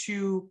trying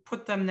to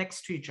put them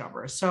next to each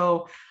other.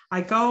 So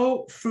I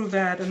go through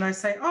that and I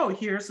say, oh,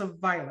 here's a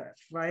violet,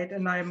 right?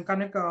 And I'm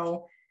gonna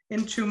go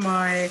into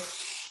my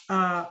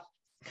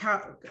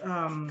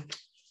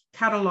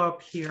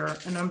catalog here,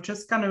 and I'm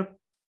just gonna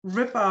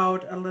rip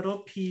out a little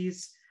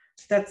piece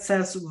that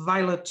says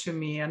violet to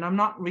me. And I'm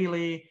not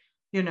really,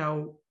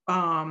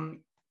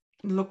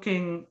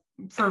 looking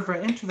further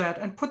into that,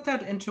 and put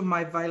that into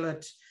my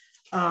violet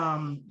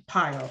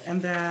pile.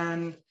 And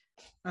then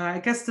I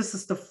guess this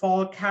is the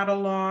fall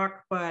catalog,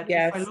 but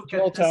yes, if I look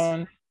dual at this,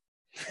 tone.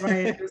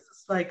 right, this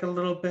is like a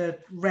little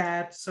bit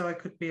red. So I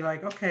could be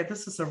like, okay,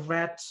 this is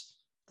red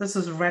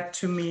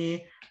to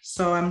me.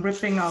 So I'm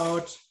ripping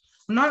out,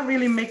 I'm not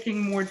really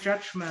making more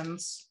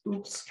judgments,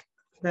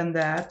 than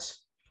that.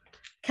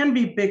 Can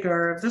be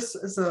bigger. This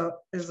is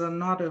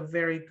not a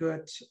very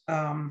good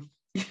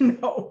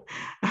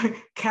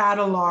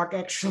catalog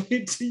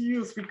actually to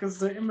use, because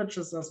the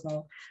images are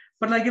small.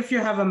 But like if you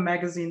have a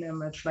magazine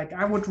image, like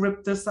I would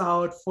rip this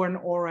out for an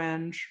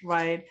orange,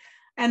 right?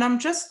 And I'm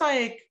just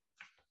like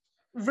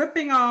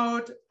ripping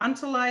out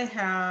until I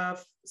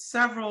have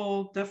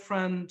several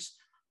different,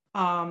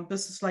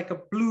 this is like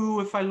a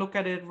blue, if I look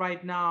at it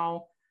right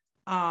now,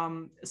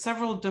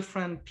 several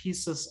different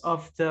pieces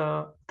of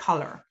the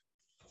color,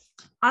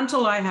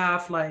 until I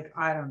have like,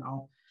 I don't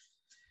know,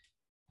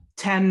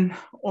 10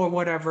 or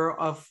whatever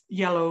of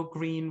yellow,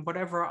 green,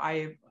 whatever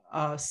I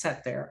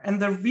set there.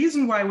 And the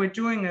reason why we're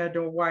doing it,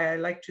 or why I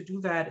like to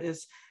do that,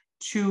 is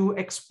to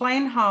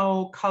explain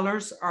how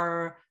colors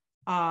are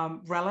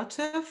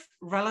relative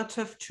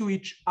to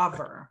each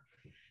other.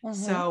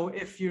 So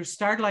if you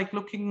start like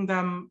looking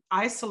them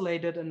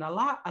isolated and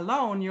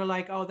alone, you're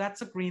like, oh,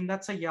 that's a green,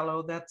 that's a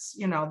yellow, that's,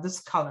 this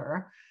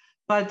color.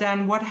 But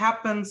then what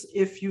happens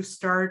if you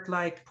start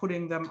like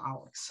putting them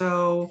out?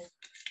 So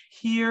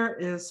here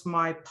is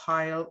my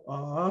pile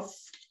of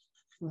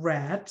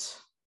red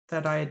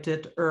that I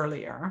did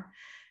earlier.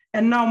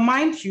 And now,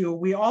 mind you,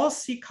 we all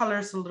see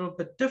colors a little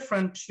bit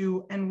different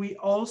too. And we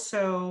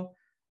also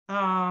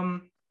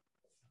have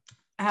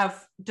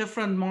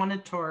different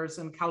monitors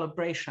and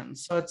calibrations.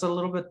 So it's a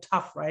little bit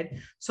tough, right?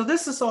 So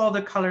this is all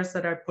the colors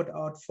that I put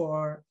out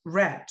for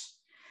red.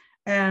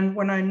 And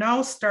when I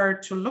now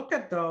start to look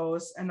at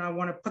those and I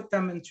want to put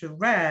them into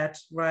red,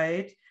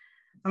 right?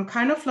 I'm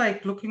kind of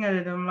like looking at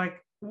it and I'm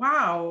like,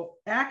 wow,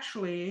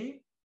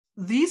 actually,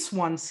 these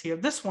ones here,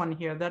 this one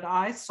here that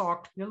I saw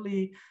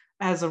clearly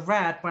as a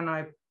red when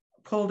I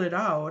pulled it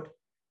out,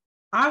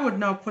 I would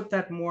now put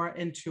that more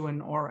into an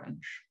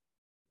orange,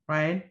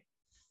 right?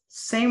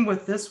 Same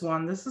with this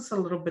one. This is a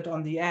little bit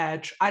on the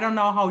edge. I don't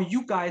know how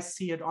you guys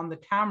see it on the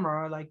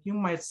camera. Like you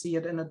might see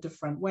it in a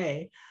different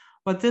way,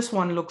 but this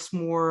one looks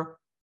more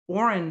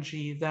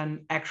orangey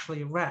than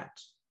actually red,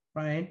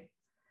 right?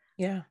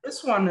 Yeah.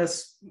 This one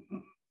is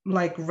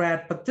like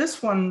red, but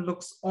this one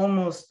looks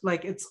almost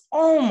like a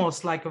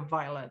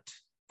violet,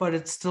 but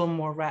it's still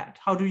more red.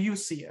 How do you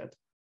see it?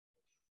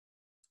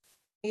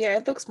 Yeah,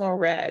 it looks more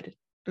red.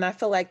 And I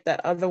feel like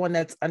the other one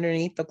that's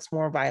underneath looks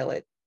more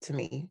violet to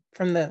me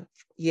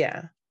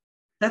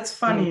That's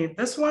funny.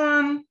 This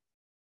one,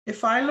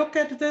 if I look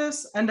at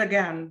this, and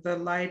again, the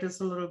light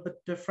is a little bit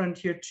different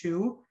here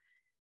too,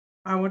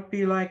 I would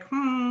be like,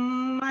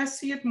 I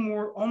see it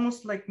more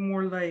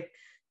like,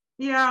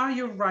 yeah,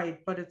 you're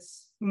right, but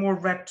it's more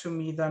red to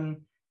me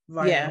than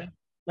violet. Yeah,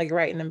 like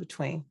right in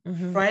between.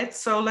 Right,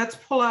 so let's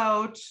pull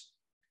out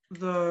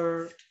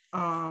the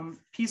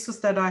pieces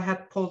that I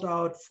had pulled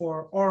out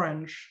for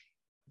orange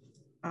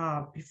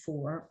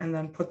before and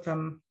then put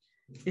them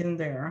in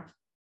there.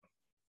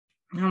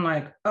 And I'm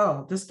like,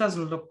 oh, this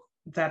doesn't look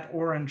that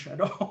orange at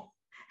all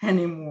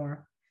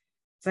anymore.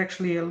 It's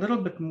actually a little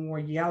bit more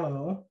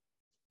yellow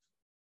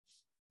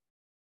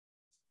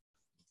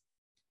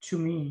to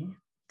me.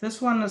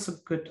 This one is a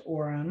good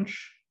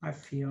orange, I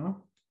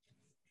feel,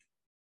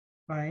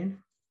 right?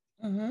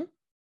 Mm-hmm.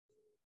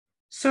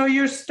 So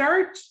you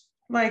start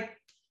like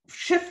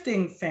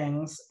shifting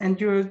things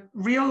and you're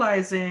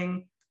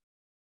realizing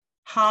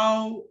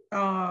how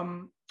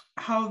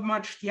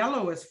much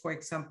yellow is, for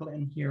example,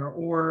 in here.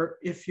 Or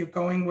if you're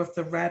going with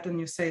the red and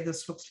you say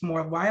this looks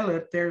more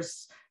violet,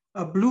 there's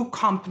a blue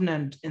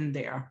component in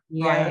there,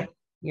 Yeah. right?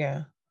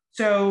 Yeah.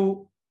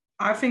 So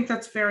I think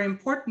that's very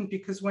important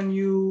because when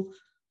you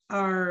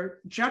are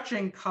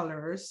judging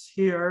colors,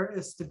 here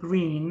is the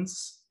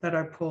greens that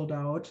I pulled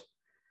out.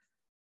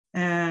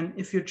 And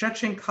if you're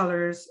judging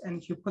colors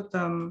and you put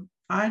them,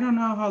 I don't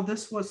know how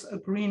this was a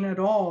green at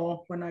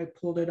all when I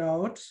pulled it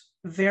out.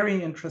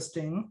 Very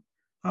interesting.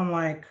 I'm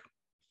like,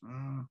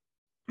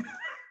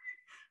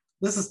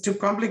 this is too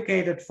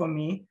complicated for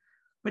me.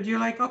 But you're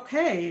like,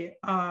 okay,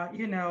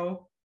 you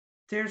know,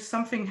 there's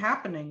something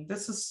happening.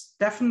 This is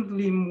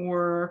definitely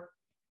more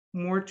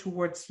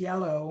towards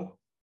yellow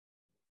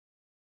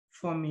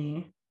for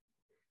me.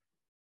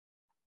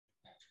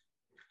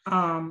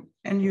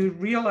 And you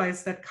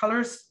realize that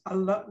colors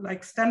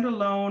like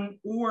standalone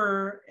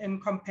or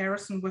in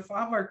comparison with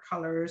other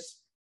colors,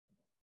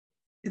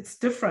 it's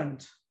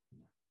different.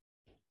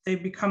 They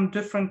become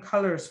different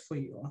colors for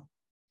you.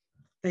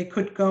 They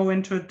could go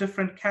into a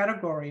different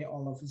category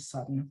all of a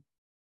sudden.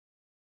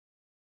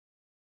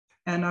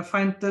 And I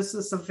find this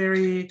is a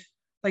very,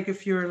 like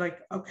if you're like,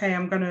 okay,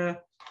 I'm gonna,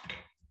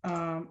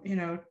 you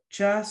know,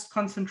 just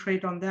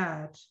concentrate on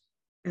that.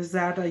 Is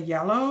that a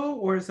yellow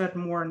or is that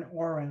more an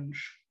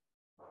orange?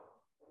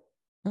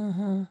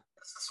 Mm-hmm.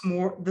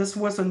 This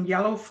was a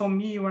yellow for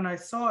me when I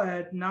saw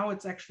it. Now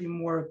it's actually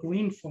more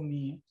green for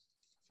me.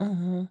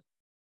 Mm-hmm.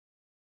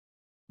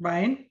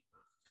 Right?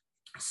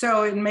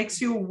 So it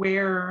makes you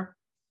aware.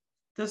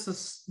 This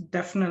is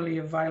definitely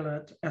a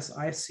violet as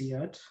I see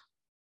it.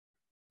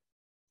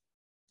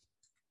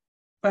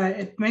 But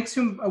it makes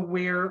you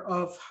aware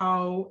of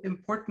how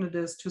important it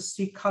is to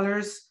see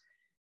colors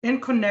in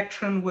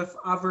connection with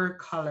other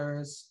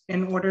colors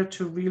in order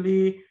to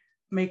really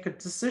make a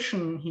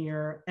decision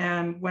here.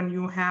 And when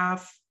you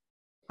have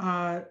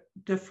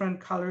different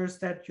colors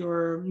that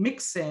you're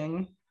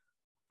mixing,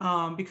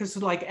 because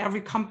like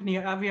every company,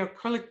 every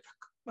acrylic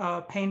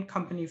paint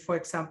company, for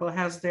example,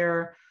 has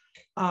their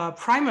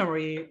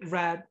primary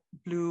red,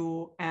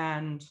 blue,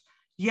 and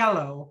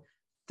yellow.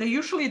 They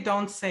usually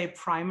don't say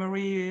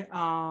primary.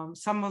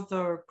 Some of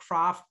the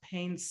craft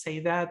paints say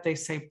that. They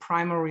say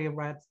primary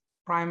red,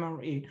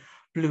 primary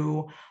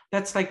blue.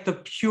 That's like the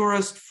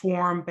purest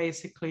form,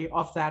 basically,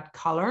 of that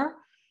color.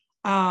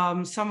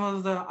 Some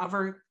of the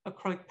other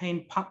acrylic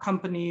paint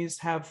companies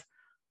have,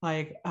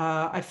 like,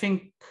 I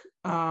think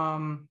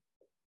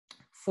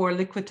for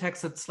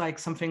Liquitex, it's like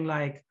something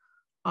like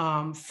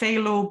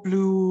phthalo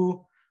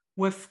blue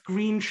with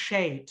green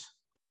shade.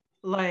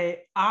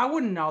 Like, I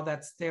wouldn't know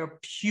that's their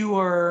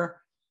pure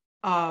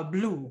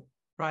blue,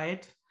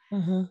 right?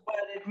 Mm-hmm. But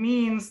it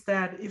means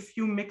that if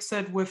you mix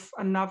it with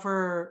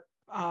another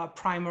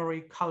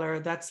primary color,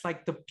 that's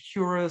like the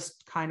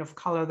purest kind of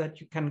color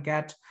that you can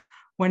get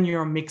when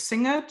you're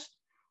mixing it.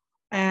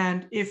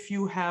 And if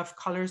you have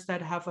colors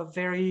that have a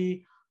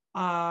very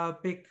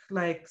big,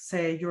 like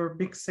say you're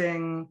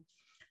mixing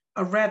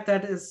a red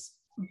that is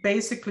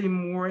basically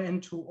more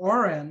into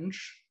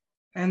orange,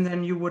 and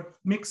then you would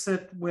mix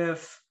it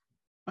with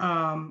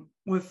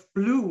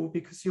blue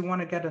because you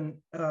want to get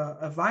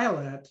a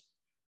violet,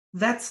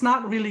 that's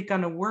not really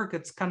going to work.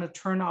 It's going to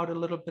turn out a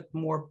little bit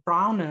more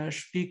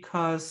brownish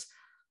because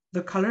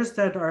the colors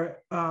that are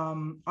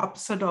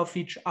opposite of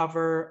each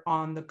other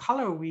on the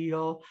color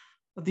wheel,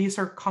 these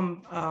are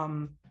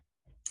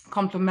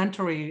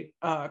complementary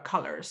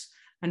colors.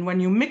 And when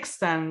you mix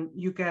them,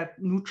 you get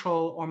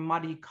neutral or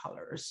muddy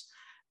colors.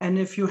 And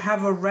if you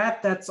have a red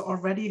that's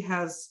already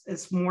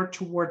is more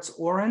towards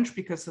orange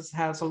because it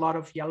has a lot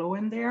of yellow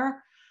in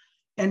there,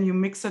 and you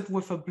mix it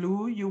with a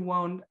blue, you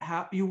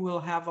will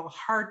have a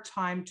hard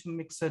time to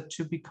mix it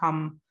to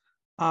become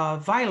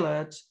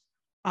violet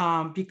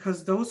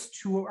because those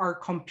two are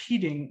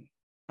competing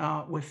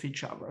with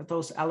each other,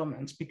 those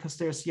elements, because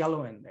there's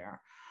yellow in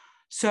there.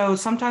 So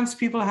sometimes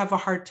people have a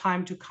hard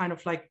time to kind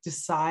of like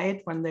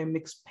decide when they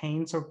mix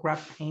paints or grab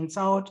paints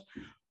out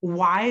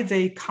why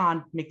they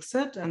can't mix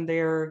it, and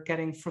they're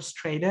getting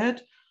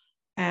frustrated.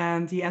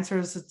 And the answer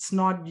is it's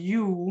not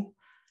you.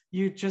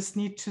 You just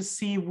need to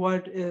see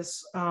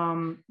what's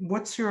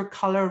your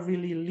color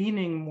really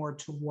leaning more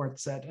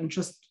towards it, and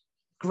just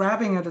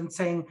grabbing it and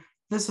saying,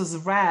 this is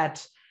red,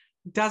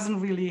 doesn't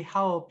really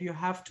help. You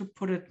have to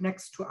put it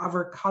next to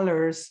other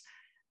colors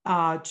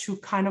to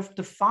kind of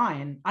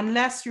define,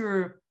 unless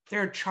there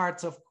are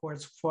charts, of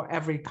course, for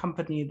every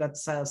company that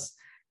says,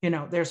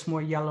 there's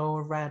more yellow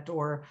or red,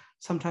 or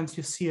sometimes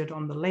you see it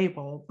on the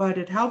label, but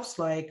it helps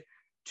like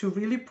to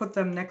really put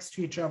them next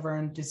to each other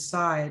and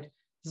decide,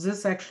 is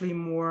this actually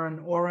more an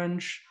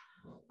orange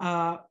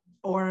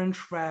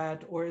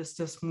red, or is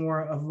this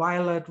more a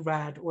violet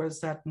red, or is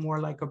that more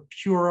like a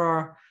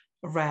purer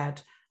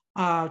red,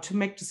 to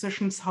make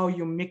decisions how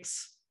you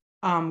mix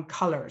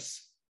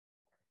colors.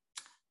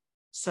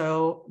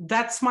 So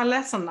that's my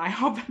lesson. I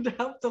hope it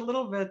helped a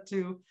little bit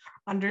to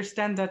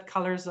understand that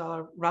colors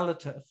are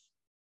relative.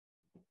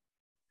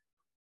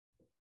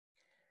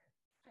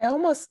 I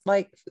almost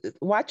like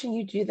watching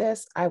you do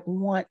this.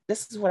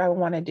 This is what I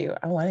want to do.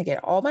 I want to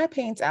get all my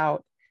paints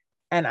out,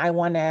 and I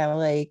want to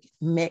like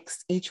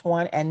mix each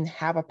one and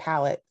have a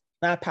palette,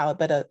 not a palette,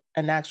 but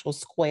an actual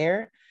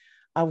square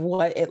of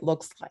what it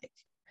looks like.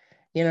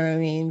 You know what I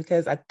mean?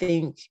 Because I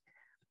think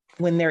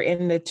when they're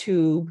in the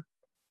tube,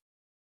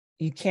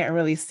 you can't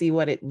really see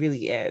what it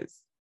really is.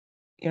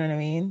 You know what I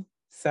mean?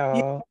 So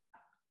yeah,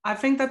 I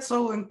think that's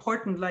so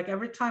important. Like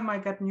every time I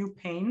get new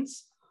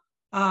paints,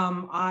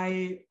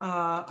 I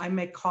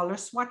make color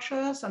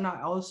swatches, and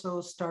I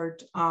also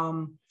start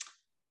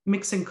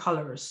mixing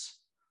colors.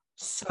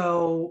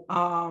 So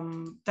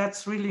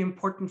that's really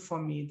important for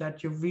me,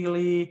 that you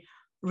really,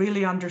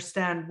 really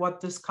understand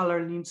what this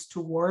color leans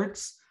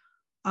towards.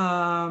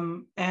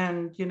 And,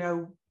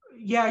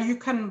 yeah, you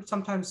can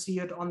sometimes see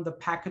it on the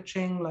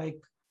packaging, like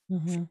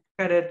if you look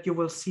at it, you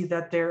will see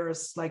that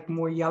there's like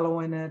more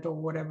yellow in it or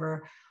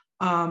whatever.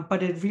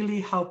 But it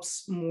really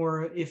helps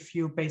more if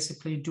you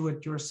basically do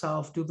it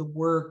yourself, do the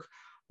work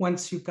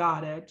once you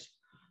got it.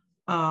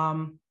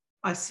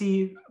 I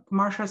see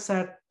Marsha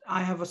said,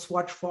 I have a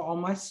swatch for all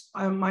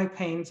my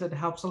paints. It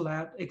helps a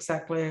lot.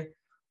 Exactly.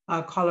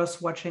 Color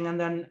swatching. And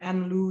then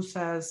Anne Lou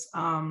says,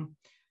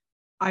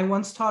 I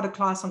once taught a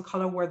class on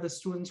color where the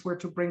students were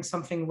to bring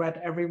something red.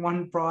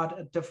 Everyone brought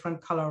a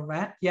different color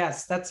red.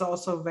 Yes, that's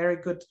also a very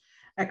good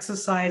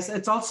exercise.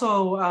 It's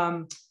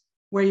also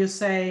where you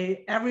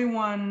say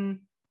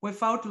everyone,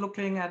 without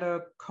looking at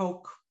a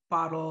Coke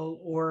bottle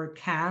or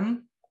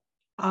can,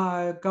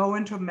 go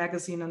into a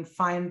magazine and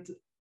find,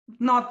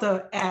 not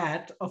the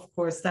ad, of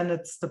course, then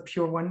it's the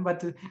pure one,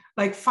 but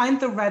like find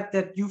the red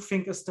that you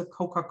think is the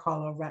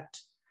Coca-Cola red.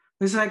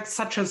 It's like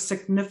such a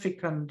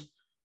significant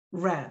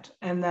red,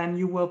 and then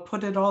you will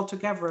put it all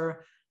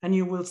together and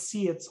you will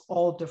see it's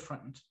all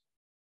different.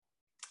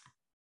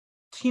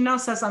 Tina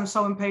says, I'm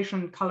so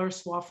impatient. Color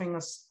swatching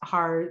is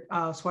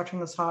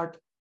hard,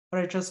 but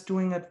I'm just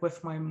doing it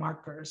with my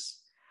markers.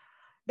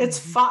 It's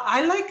fun.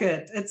 I like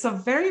it. It's a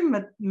very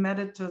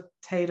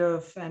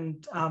meditative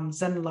and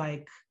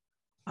Zen-like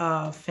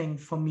thing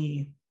for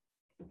me.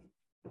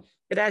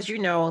 But as you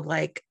know,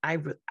 like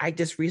I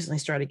just recently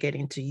started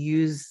getting to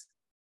use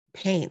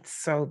paints,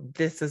 so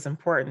this is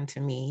important to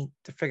me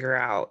to figure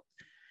out,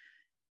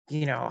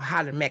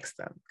 how to mix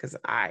them, because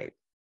I,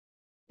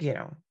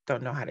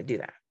 don't know how to do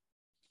that,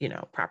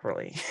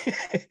 properly.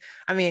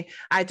 I mean,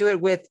 I do it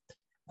with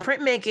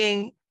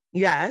printmaking,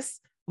 yes,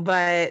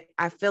 but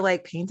I feel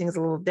like painting is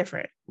a little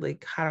different.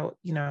 Like how,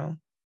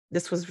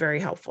 this was very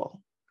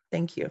helpful.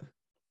 Thank you.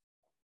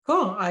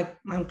 Cool.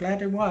 I'm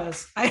glad it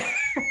was.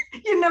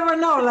 You never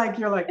know, like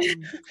you're like,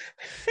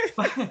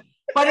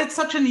 but it's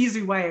such an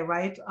easy way,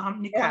 right?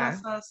 Nicola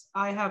says,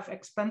 I have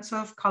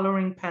expensive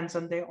coloring pens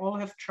and they all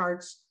have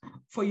charts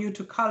for you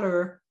to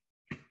color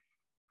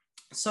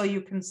so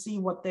you can see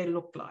what they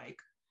look like.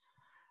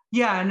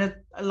 Yeah, and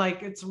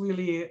it's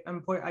really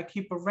important. I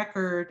keep a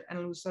record,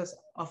 and Lou says,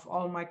 of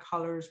all my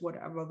colors,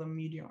 whatever the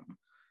medium.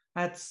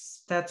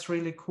 That's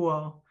really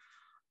cool.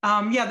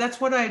 Yeah, that's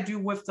what I do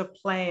with the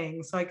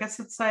playing. So I guess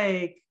it's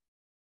like,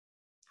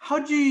 how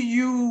do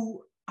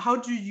you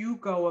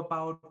go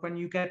about when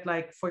you get,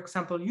 like, for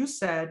example, you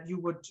said you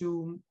would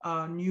do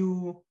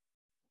new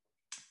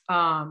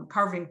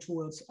carving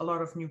tools, a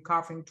lot of new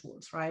carving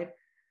tools, right?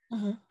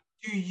 Mm-hmm.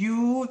 Do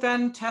you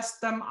then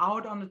test them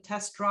out on a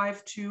test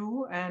drive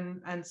too,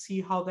 and see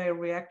how they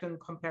react in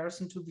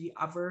comparison to the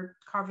other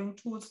carving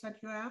tools that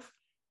you have?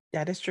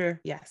 That is true.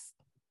 Yes.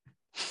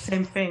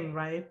 Same thing,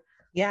 right?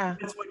 Yeah.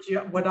 That's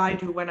what I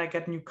do when I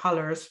get new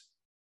colors.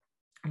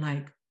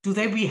 Like, do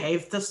they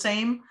behave the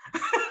same?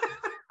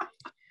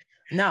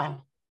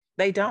 No,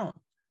 they don't.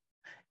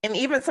 And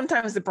even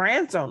sometimes the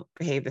brands don't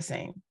behave the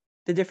same.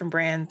 The different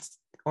brands,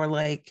 or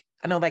like,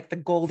 I know, like the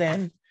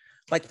golden,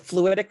 like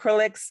fluid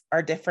acrylics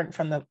are different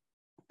from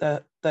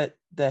the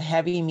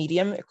heavy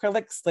medium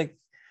acrylics. Like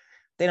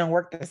they don't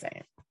work the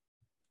same.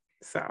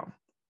 So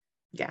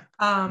yeah.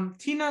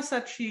 Tina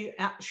said she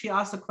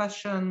asked a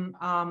question.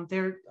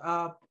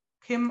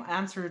 Kim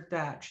answered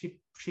that. She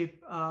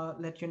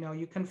let you know.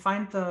 You can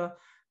find the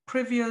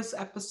previous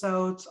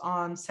episodes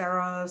on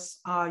Sarah's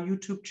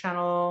YouTube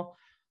channel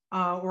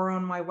or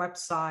on my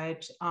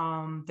website.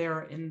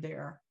 They're in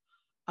there.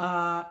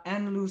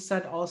 And Lou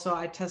said also,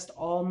 I test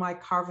all my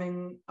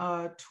carving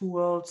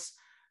tools.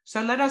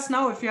 So let us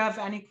know if you have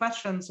any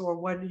questions, or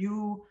what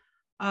you,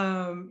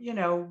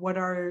 what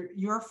are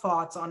your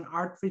thoughts on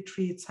art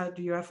retreats? How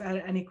do you have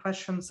any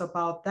questions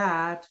about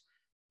that?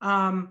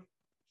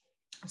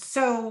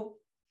 So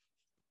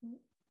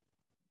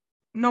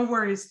No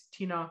worries,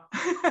 Tina.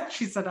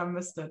 She said I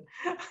missed it.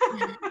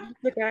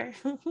 Okay.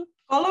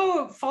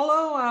 Follow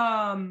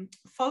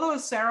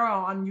Sarah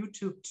on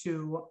YouTube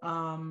too.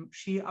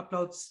 She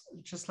uploads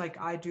just like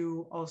I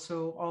do,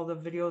 also all the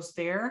videos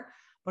there.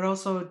 But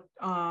also,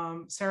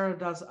 Sarah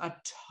does a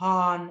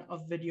ton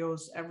of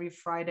videos every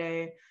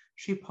Friday.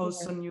 She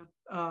posts Yeah. a new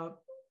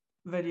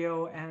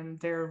video, and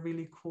they're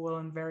really cool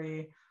and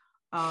very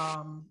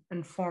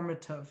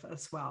informative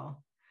as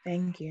well.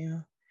 Thank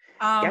you.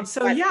 Guess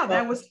So what? yeah,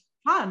 that was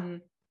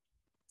fun.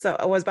 So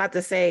I was about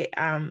to say,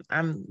 I'm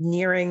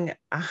nearing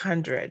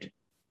 100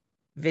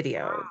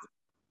 videos.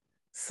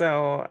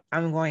 So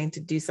I'm going to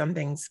do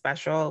something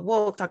special.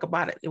 We'll talk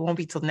about it. It won't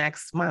be till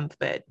next month,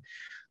 but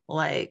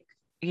like,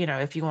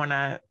 if you want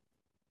to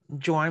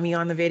join me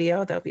on the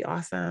video, that'll be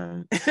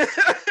awesome.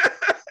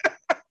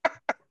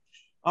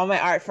 All my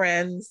art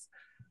friends,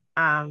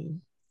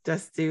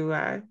 just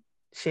to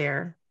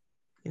share,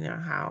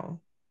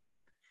 how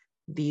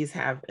these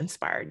have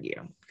inspired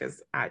you,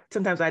 because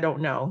sometimes I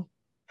don't know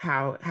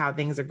how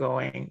things are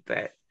going,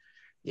 but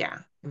yeah,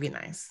 it'd be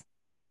nice.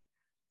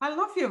 I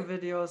love your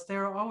videos.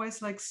 They're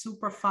always like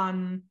super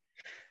fun.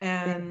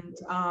 And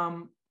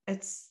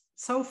it's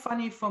so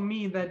funny for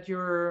me that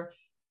you're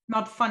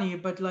not funny,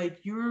 but like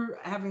you're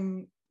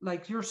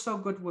so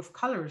good with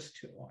colors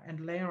too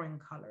and layering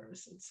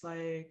colors. It's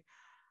like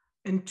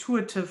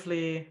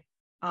intuitively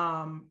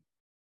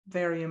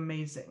very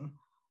amazing.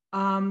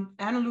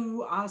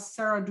 Annalou asked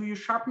Sarah, do you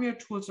sharpen your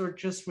tools or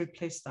just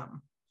replace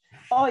them?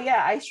 Oh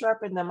yeah, I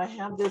sharpen them. I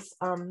have this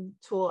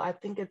tool, I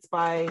think it's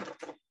by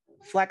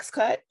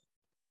FlexCut.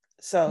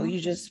 So you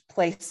just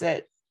place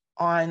it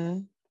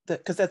on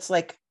because it's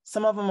like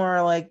some of them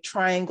are like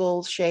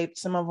triangle shaped,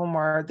 some of them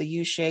are the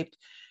U shaped,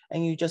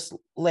 and you just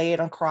lay it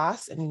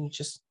across and you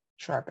just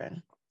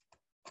sharpen.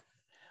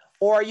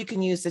 Or you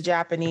can use the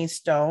Japanese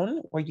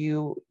stone where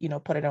you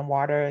put it in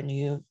water and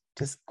you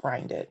just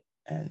grind it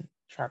and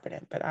sharpen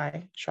it. But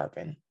I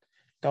sharpen.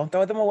 Don't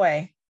throw them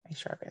away. I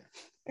sharpen.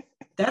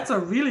 That's a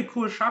really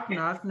cool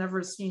sharpener. I've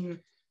never seen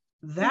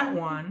that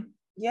one.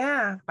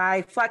 Yeah,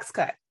 by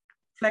FlexCut.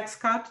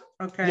 FlexCut.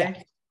 Okay.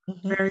 Yeah.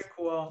 Very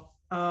cool.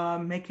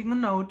 Making a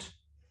note.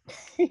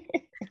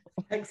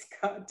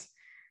 FlexCut.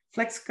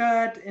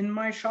 FlexCut in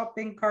my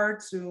shopping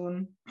cart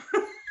soon.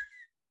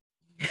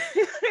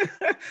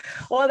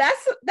 Well,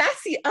 that's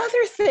the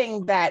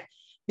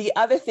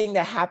other thing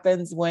that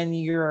happens when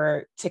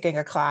you're taking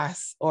a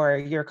class or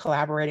you're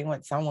collaborating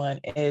with someone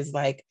is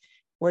like,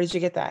 where did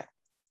you get that?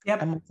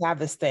 Yep. I must have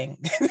this thing.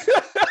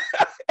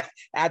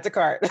 Add to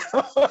cart.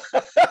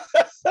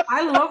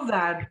 I love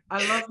that.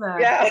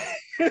 Yeah.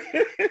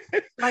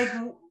 Like,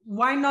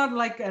 why not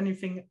like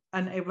anything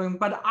enabling?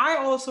 But I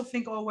also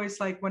think always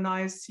like when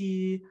I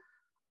see,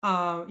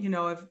 I've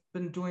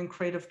been doing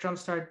Creative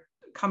Jumpstart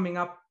coming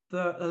up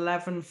the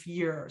 11th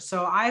year.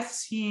 So I've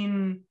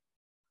seen,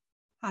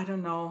 I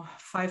don't know,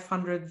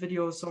 500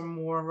 videos or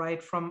more,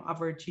 right, from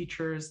other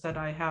teachers that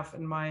I have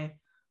in my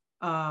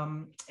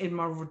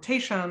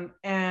rotation.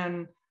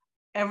 And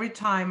every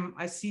time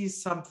I see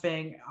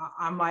something,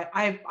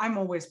 I'm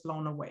always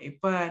blown away.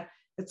 But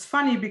it's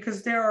funny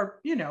because there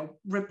are,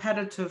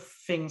 repetitive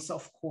things,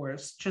 of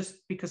course, just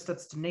because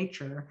that's the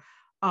nature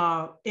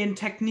in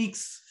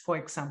techniques, for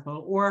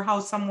example, or how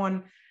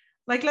someone,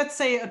 like, let's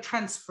say a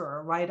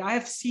transfer, right? I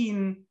have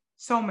seen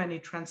so many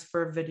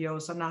transfer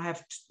videos and I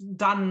have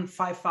done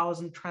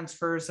 5,000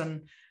 transfers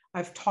and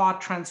I've taught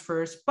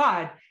transfers,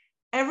 but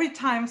every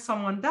time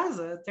someone does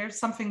it, there's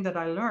something that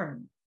I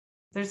learn.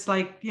 There's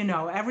like,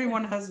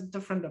 everyone has a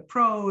different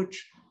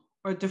approach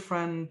or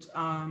different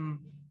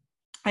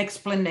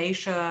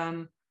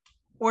explanation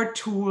or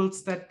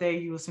tools that they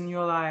use. And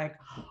you're like,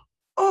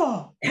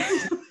 oh,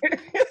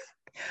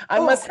 I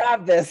must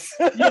have this.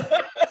 Yeah.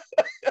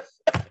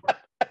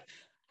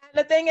 And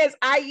the thing is,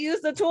 I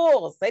use the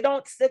tools. They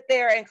don't sit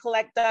there and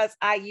collect dust.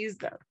 I use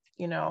them,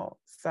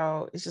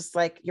 So it's just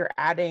like you're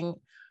adding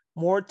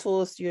more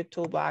tools to your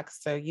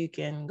toolbox so you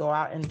can go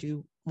out and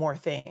do more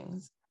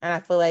things. And I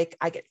feel like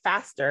I get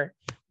faster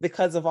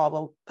because of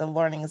all the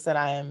learnings that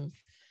I am,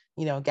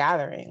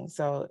 gathering.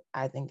 So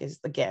I think it's,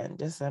 again,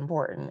 just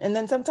important. And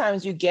then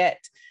sometimes you get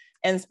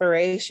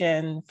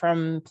inspiration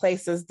from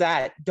places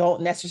that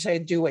don't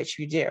necessarily do what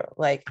you do.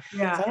 Like,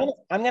 yeah. So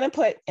I'm gonna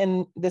put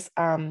in this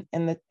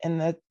in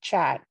the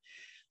chat.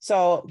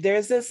 So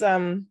there's this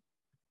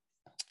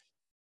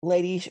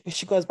lady,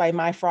 she goes by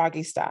My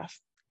Froggy Stuff.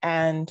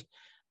 And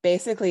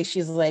basically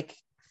she's like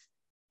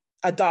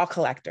a doll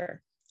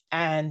collector.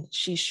 And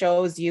she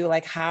shows you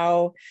like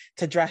how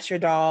to dress your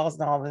dolls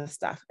and all this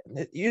stuff.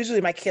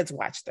 Usually my kids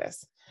watch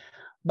this,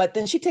 but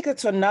then she takes it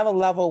to another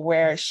level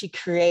where she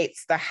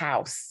creates the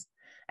house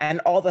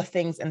and all the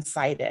things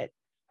inside it.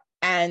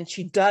 And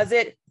she does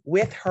it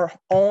with her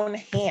own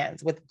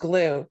hands, with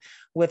glue,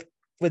 with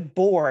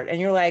board. And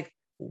you're like,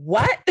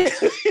 what?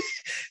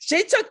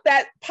 She took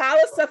that pile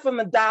of stuff from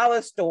the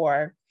dollar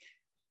store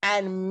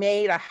and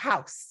made a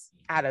house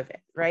out of it,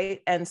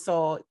 right? And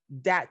so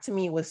that to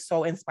me was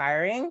so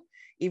inspiring.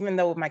 Even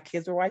though my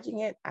kids were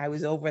watching it, I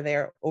was over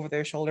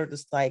their shoulder,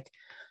 just like,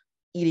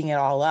 eating it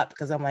all up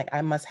because I'm like,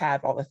 I must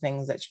have all the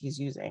things that she's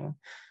using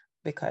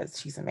because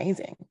she's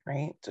amazing,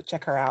 right? So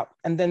check her out.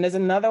 And then there's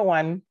another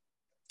one,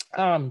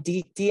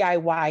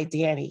 DIY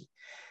Danny.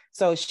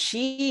 So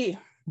she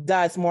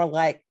does more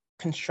like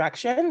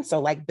construction, so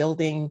like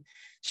building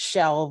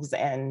shelves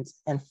and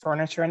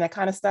furniture and that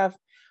kind of stuff.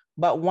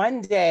 But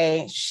one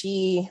day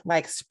she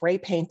like spray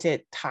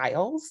painted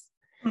tiles,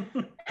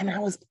 and I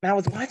was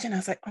watching. I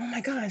was like, oh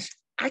my gosh,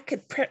 I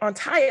could print on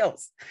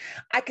tiles.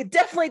 I could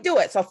definitely do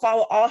it. So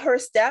follow all her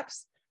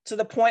steps to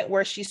the point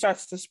where she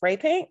starts to spray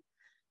paint.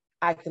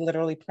 I could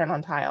literally print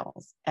on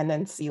tiles and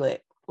then seal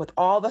it with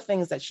all the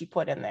things that she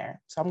put in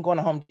there. So I'm going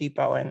to Home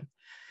Depot and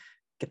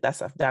get that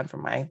stuff done for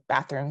my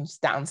bathrooms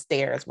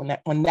downstairs. When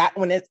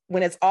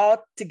it's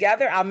all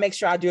together, I'll make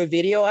sure I do a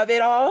video of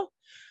it all.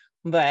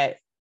 But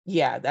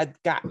yeah,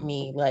 that got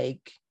me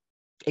like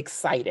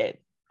excited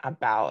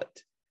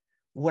about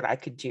what I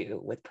could do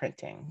with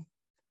printing,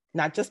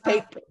 not just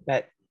paper,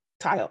 but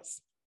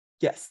tiles.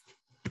 Yes.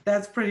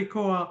 That's pretty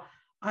cool.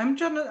 I'm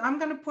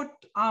gonna put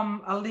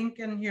a link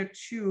in here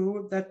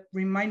too that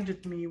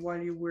reminded me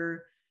while you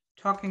were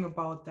talking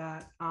about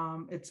that.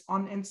 It's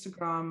on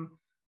Instagram,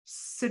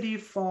 City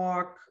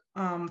Fog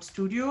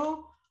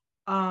Studio.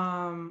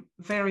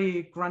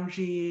 Very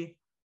grungy,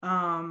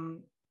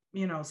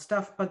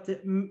 stuff, but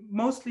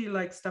mostly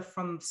like stuff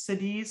from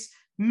cities,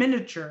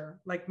 miniature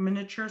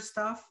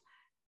stuff,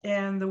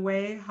 and the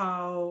way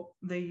how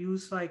they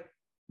use like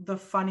the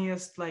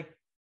funniest like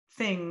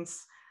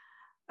things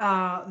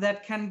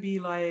that can be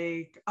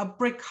like a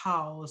brick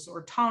house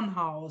or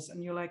townhouse,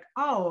 and you're like,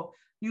 oh,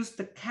 use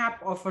the cap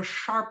of a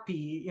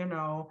Sharpie,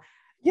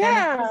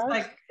 Yeah.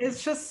 And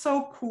it's just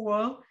so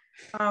cool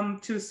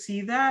to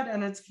see that,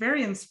 and it's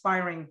very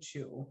inspiring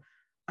too,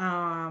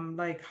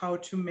 like how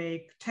to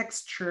make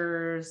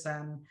textures.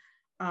 And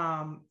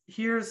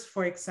here's,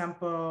 for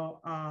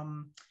example,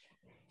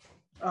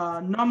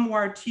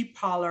 Nomoir tea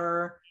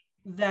parlor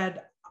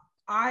that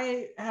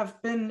I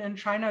have been in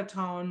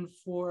Chinatown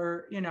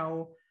for,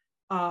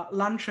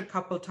 lunch a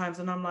couple of times,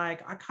 and I'm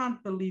like, I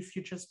can't believe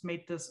you just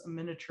made this a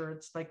miniature.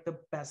 It's like the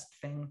best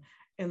thing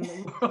in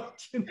the world,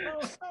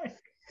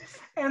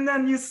 And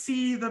then you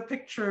see the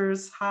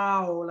pictures,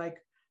 how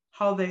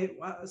they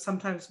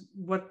sometimes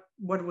what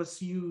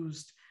was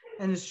used,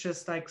 and it's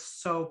just like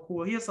so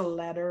cool. Here's a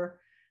letter.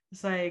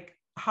 It's like,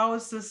 how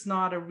is this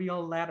not a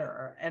real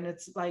letter? And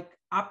it's like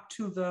up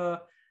to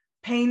the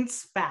paint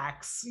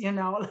specs,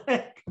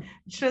 like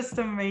just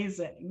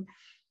amazing.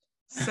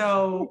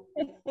 So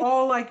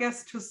all I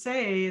guess to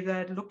say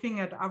that looking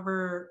at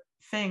other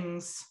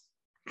things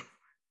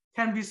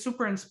can be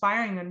super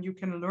inspiring, and you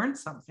can learn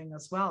something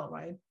as well,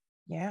 right?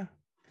 Yeah.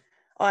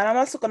 Oh, and I'm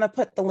also going to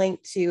put the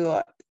link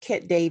to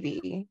Kit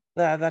Davy,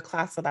 the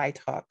class that I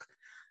took.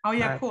 Oh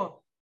yeah,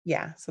 cool.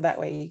 Yeah, so that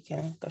way you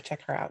can go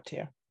check her out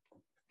too.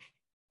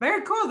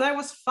 Very cool. That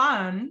was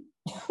fun.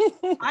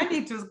 I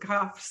need to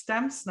carve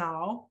stamps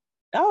now.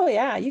 Oh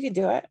yeah, you can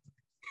do it.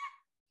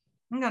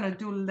 I'm gonna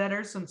do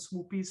letters and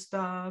swoopy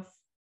stuff.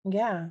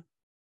 Yeah.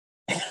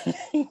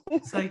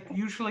 It's like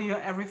usually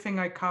everything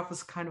I carve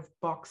is kind of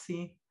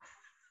boxy.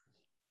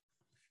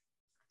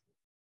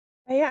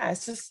 Yeah,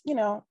 it's just,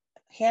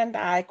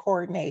 hand-eye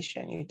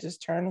coordination. You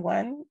just turn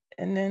one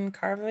and then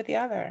carve with the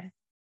other.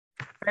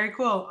 Very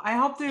cool. I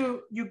hope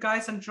you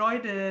guys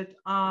enjoyed it.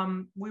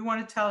 We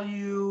want to tell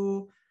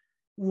you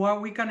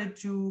what we're gonna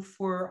do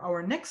for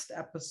our next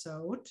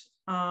episode.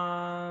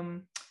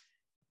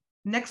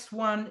 Next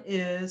one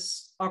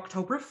is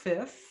October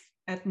 5th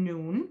at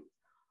noon.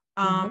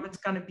 It's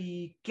gonna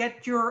be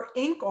Get Your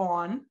Ink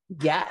On.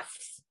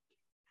 Yes.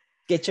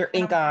 Get your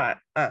ink on.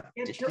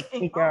 Get your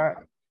ink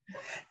on.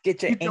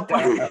 Get your ink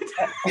on.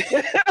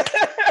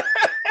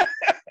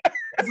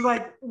 It's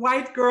like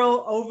white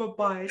girl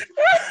overbite.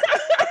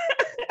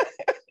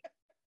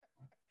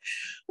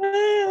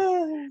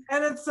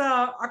 And it's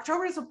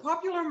October is a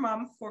popular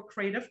month for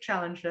creative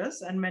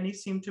challenges, and many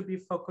seem to be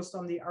focused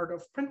on the art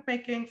of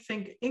printmaking.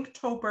 Think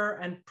Inktober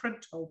and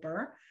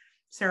Printtober.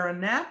 Sarah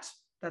Nat,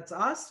 that's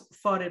us,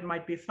 thought it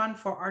might be fun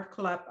for Art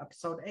Collab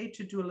episode 8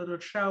 to do a little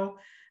show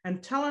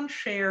and tell and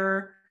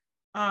share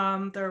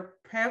their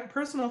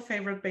personal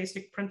favorite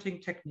basic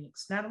printing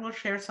techniques. Nat will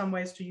share some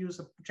ways to use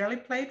a jelly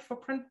plate for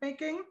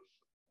printmaking,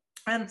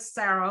 and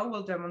Sarah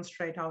will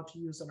demonstrate how to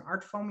use an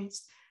Art Foamy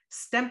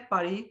stamp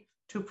buddy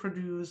to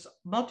produce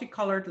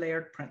multicolored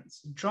layered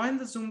prints. Join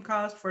the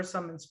Zoomcast for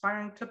some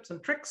inspiring tips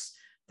and tricks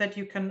that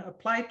you can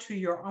apply to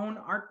your own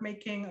art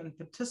making, and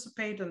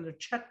participate in the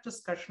chat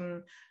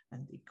discussion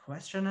and the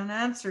question and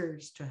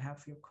answers to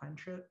have your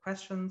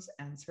questions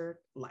answered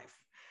live.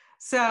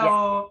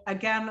 So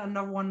again,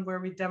 another one where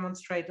we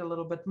demonstrate a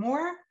little bit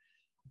more,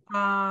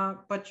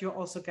 but you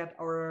also get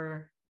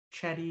our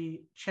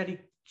chatty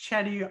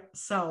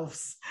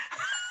selves.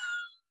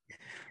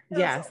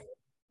 Yes.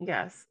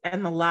 Yes.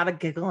 And a lot of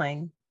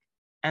giggling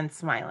and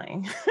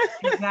smiling.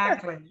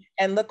 Exactly.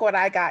 And look what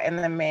I got in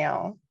the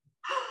mail.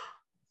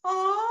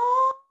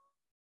 Oh,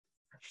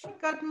 she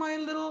got my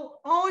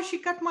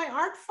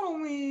Art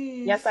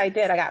Foamy. Yes, I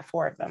did. I got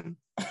 4 of them.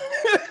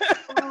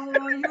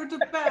 Oh, you're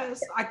the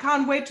best. I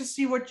can't wait to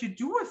see what you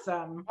do with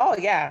them. Oh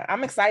yeah,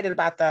 I'm excited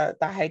about the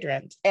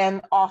hydrant,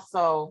 and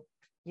also,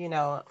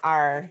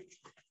 our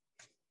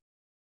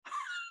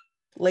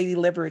Lady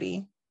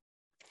Liberty.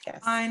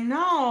 Yes. I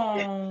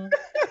know.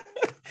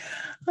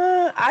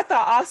 I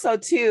thought also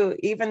too,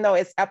 even though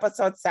it's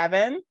episode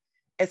 7,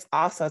 it's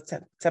also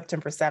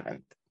September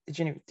 7th.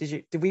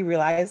 Did we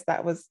realize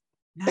that was?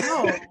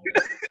 No,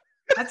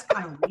 that's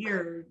kind of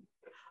weird.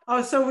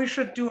 Oh, so we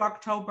should do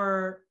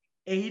October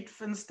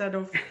 8th instead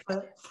of.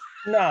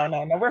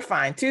 No, we're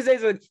fine.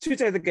 Tuesdays are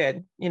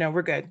good.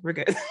 We're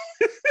good.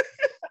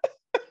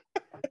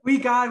 We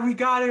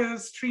got to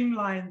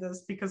streamline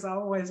this, because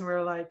always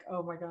we're like,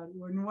 oh my God,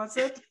 when was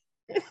it?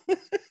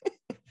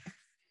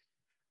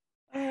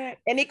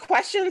 Any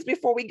questions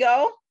before we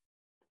go?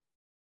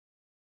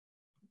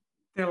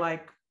 They're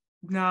like,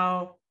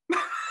 no.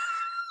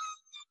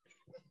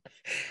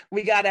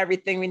 We got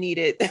everything we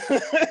needed.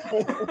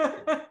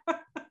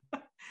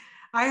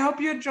 I hope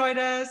you enjoyed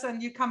us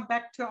and you come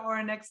back to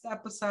our next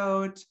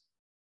episode,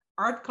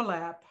 Art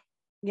Collab.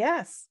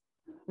 Yes,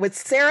 with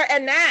Sarah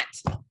and Nat.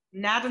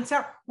 Nat and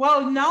Sarah.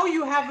 Well, now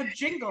you have a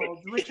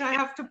jingle, which I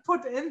have to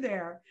put in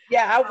there.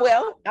 Yeah, I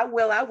will.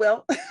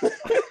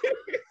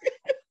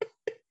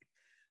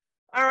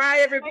 All right,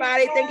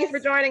 everybody. Thank you for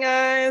joining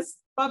us.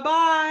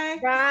 Bye-bye.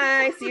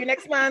 Bye. See you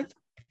next month.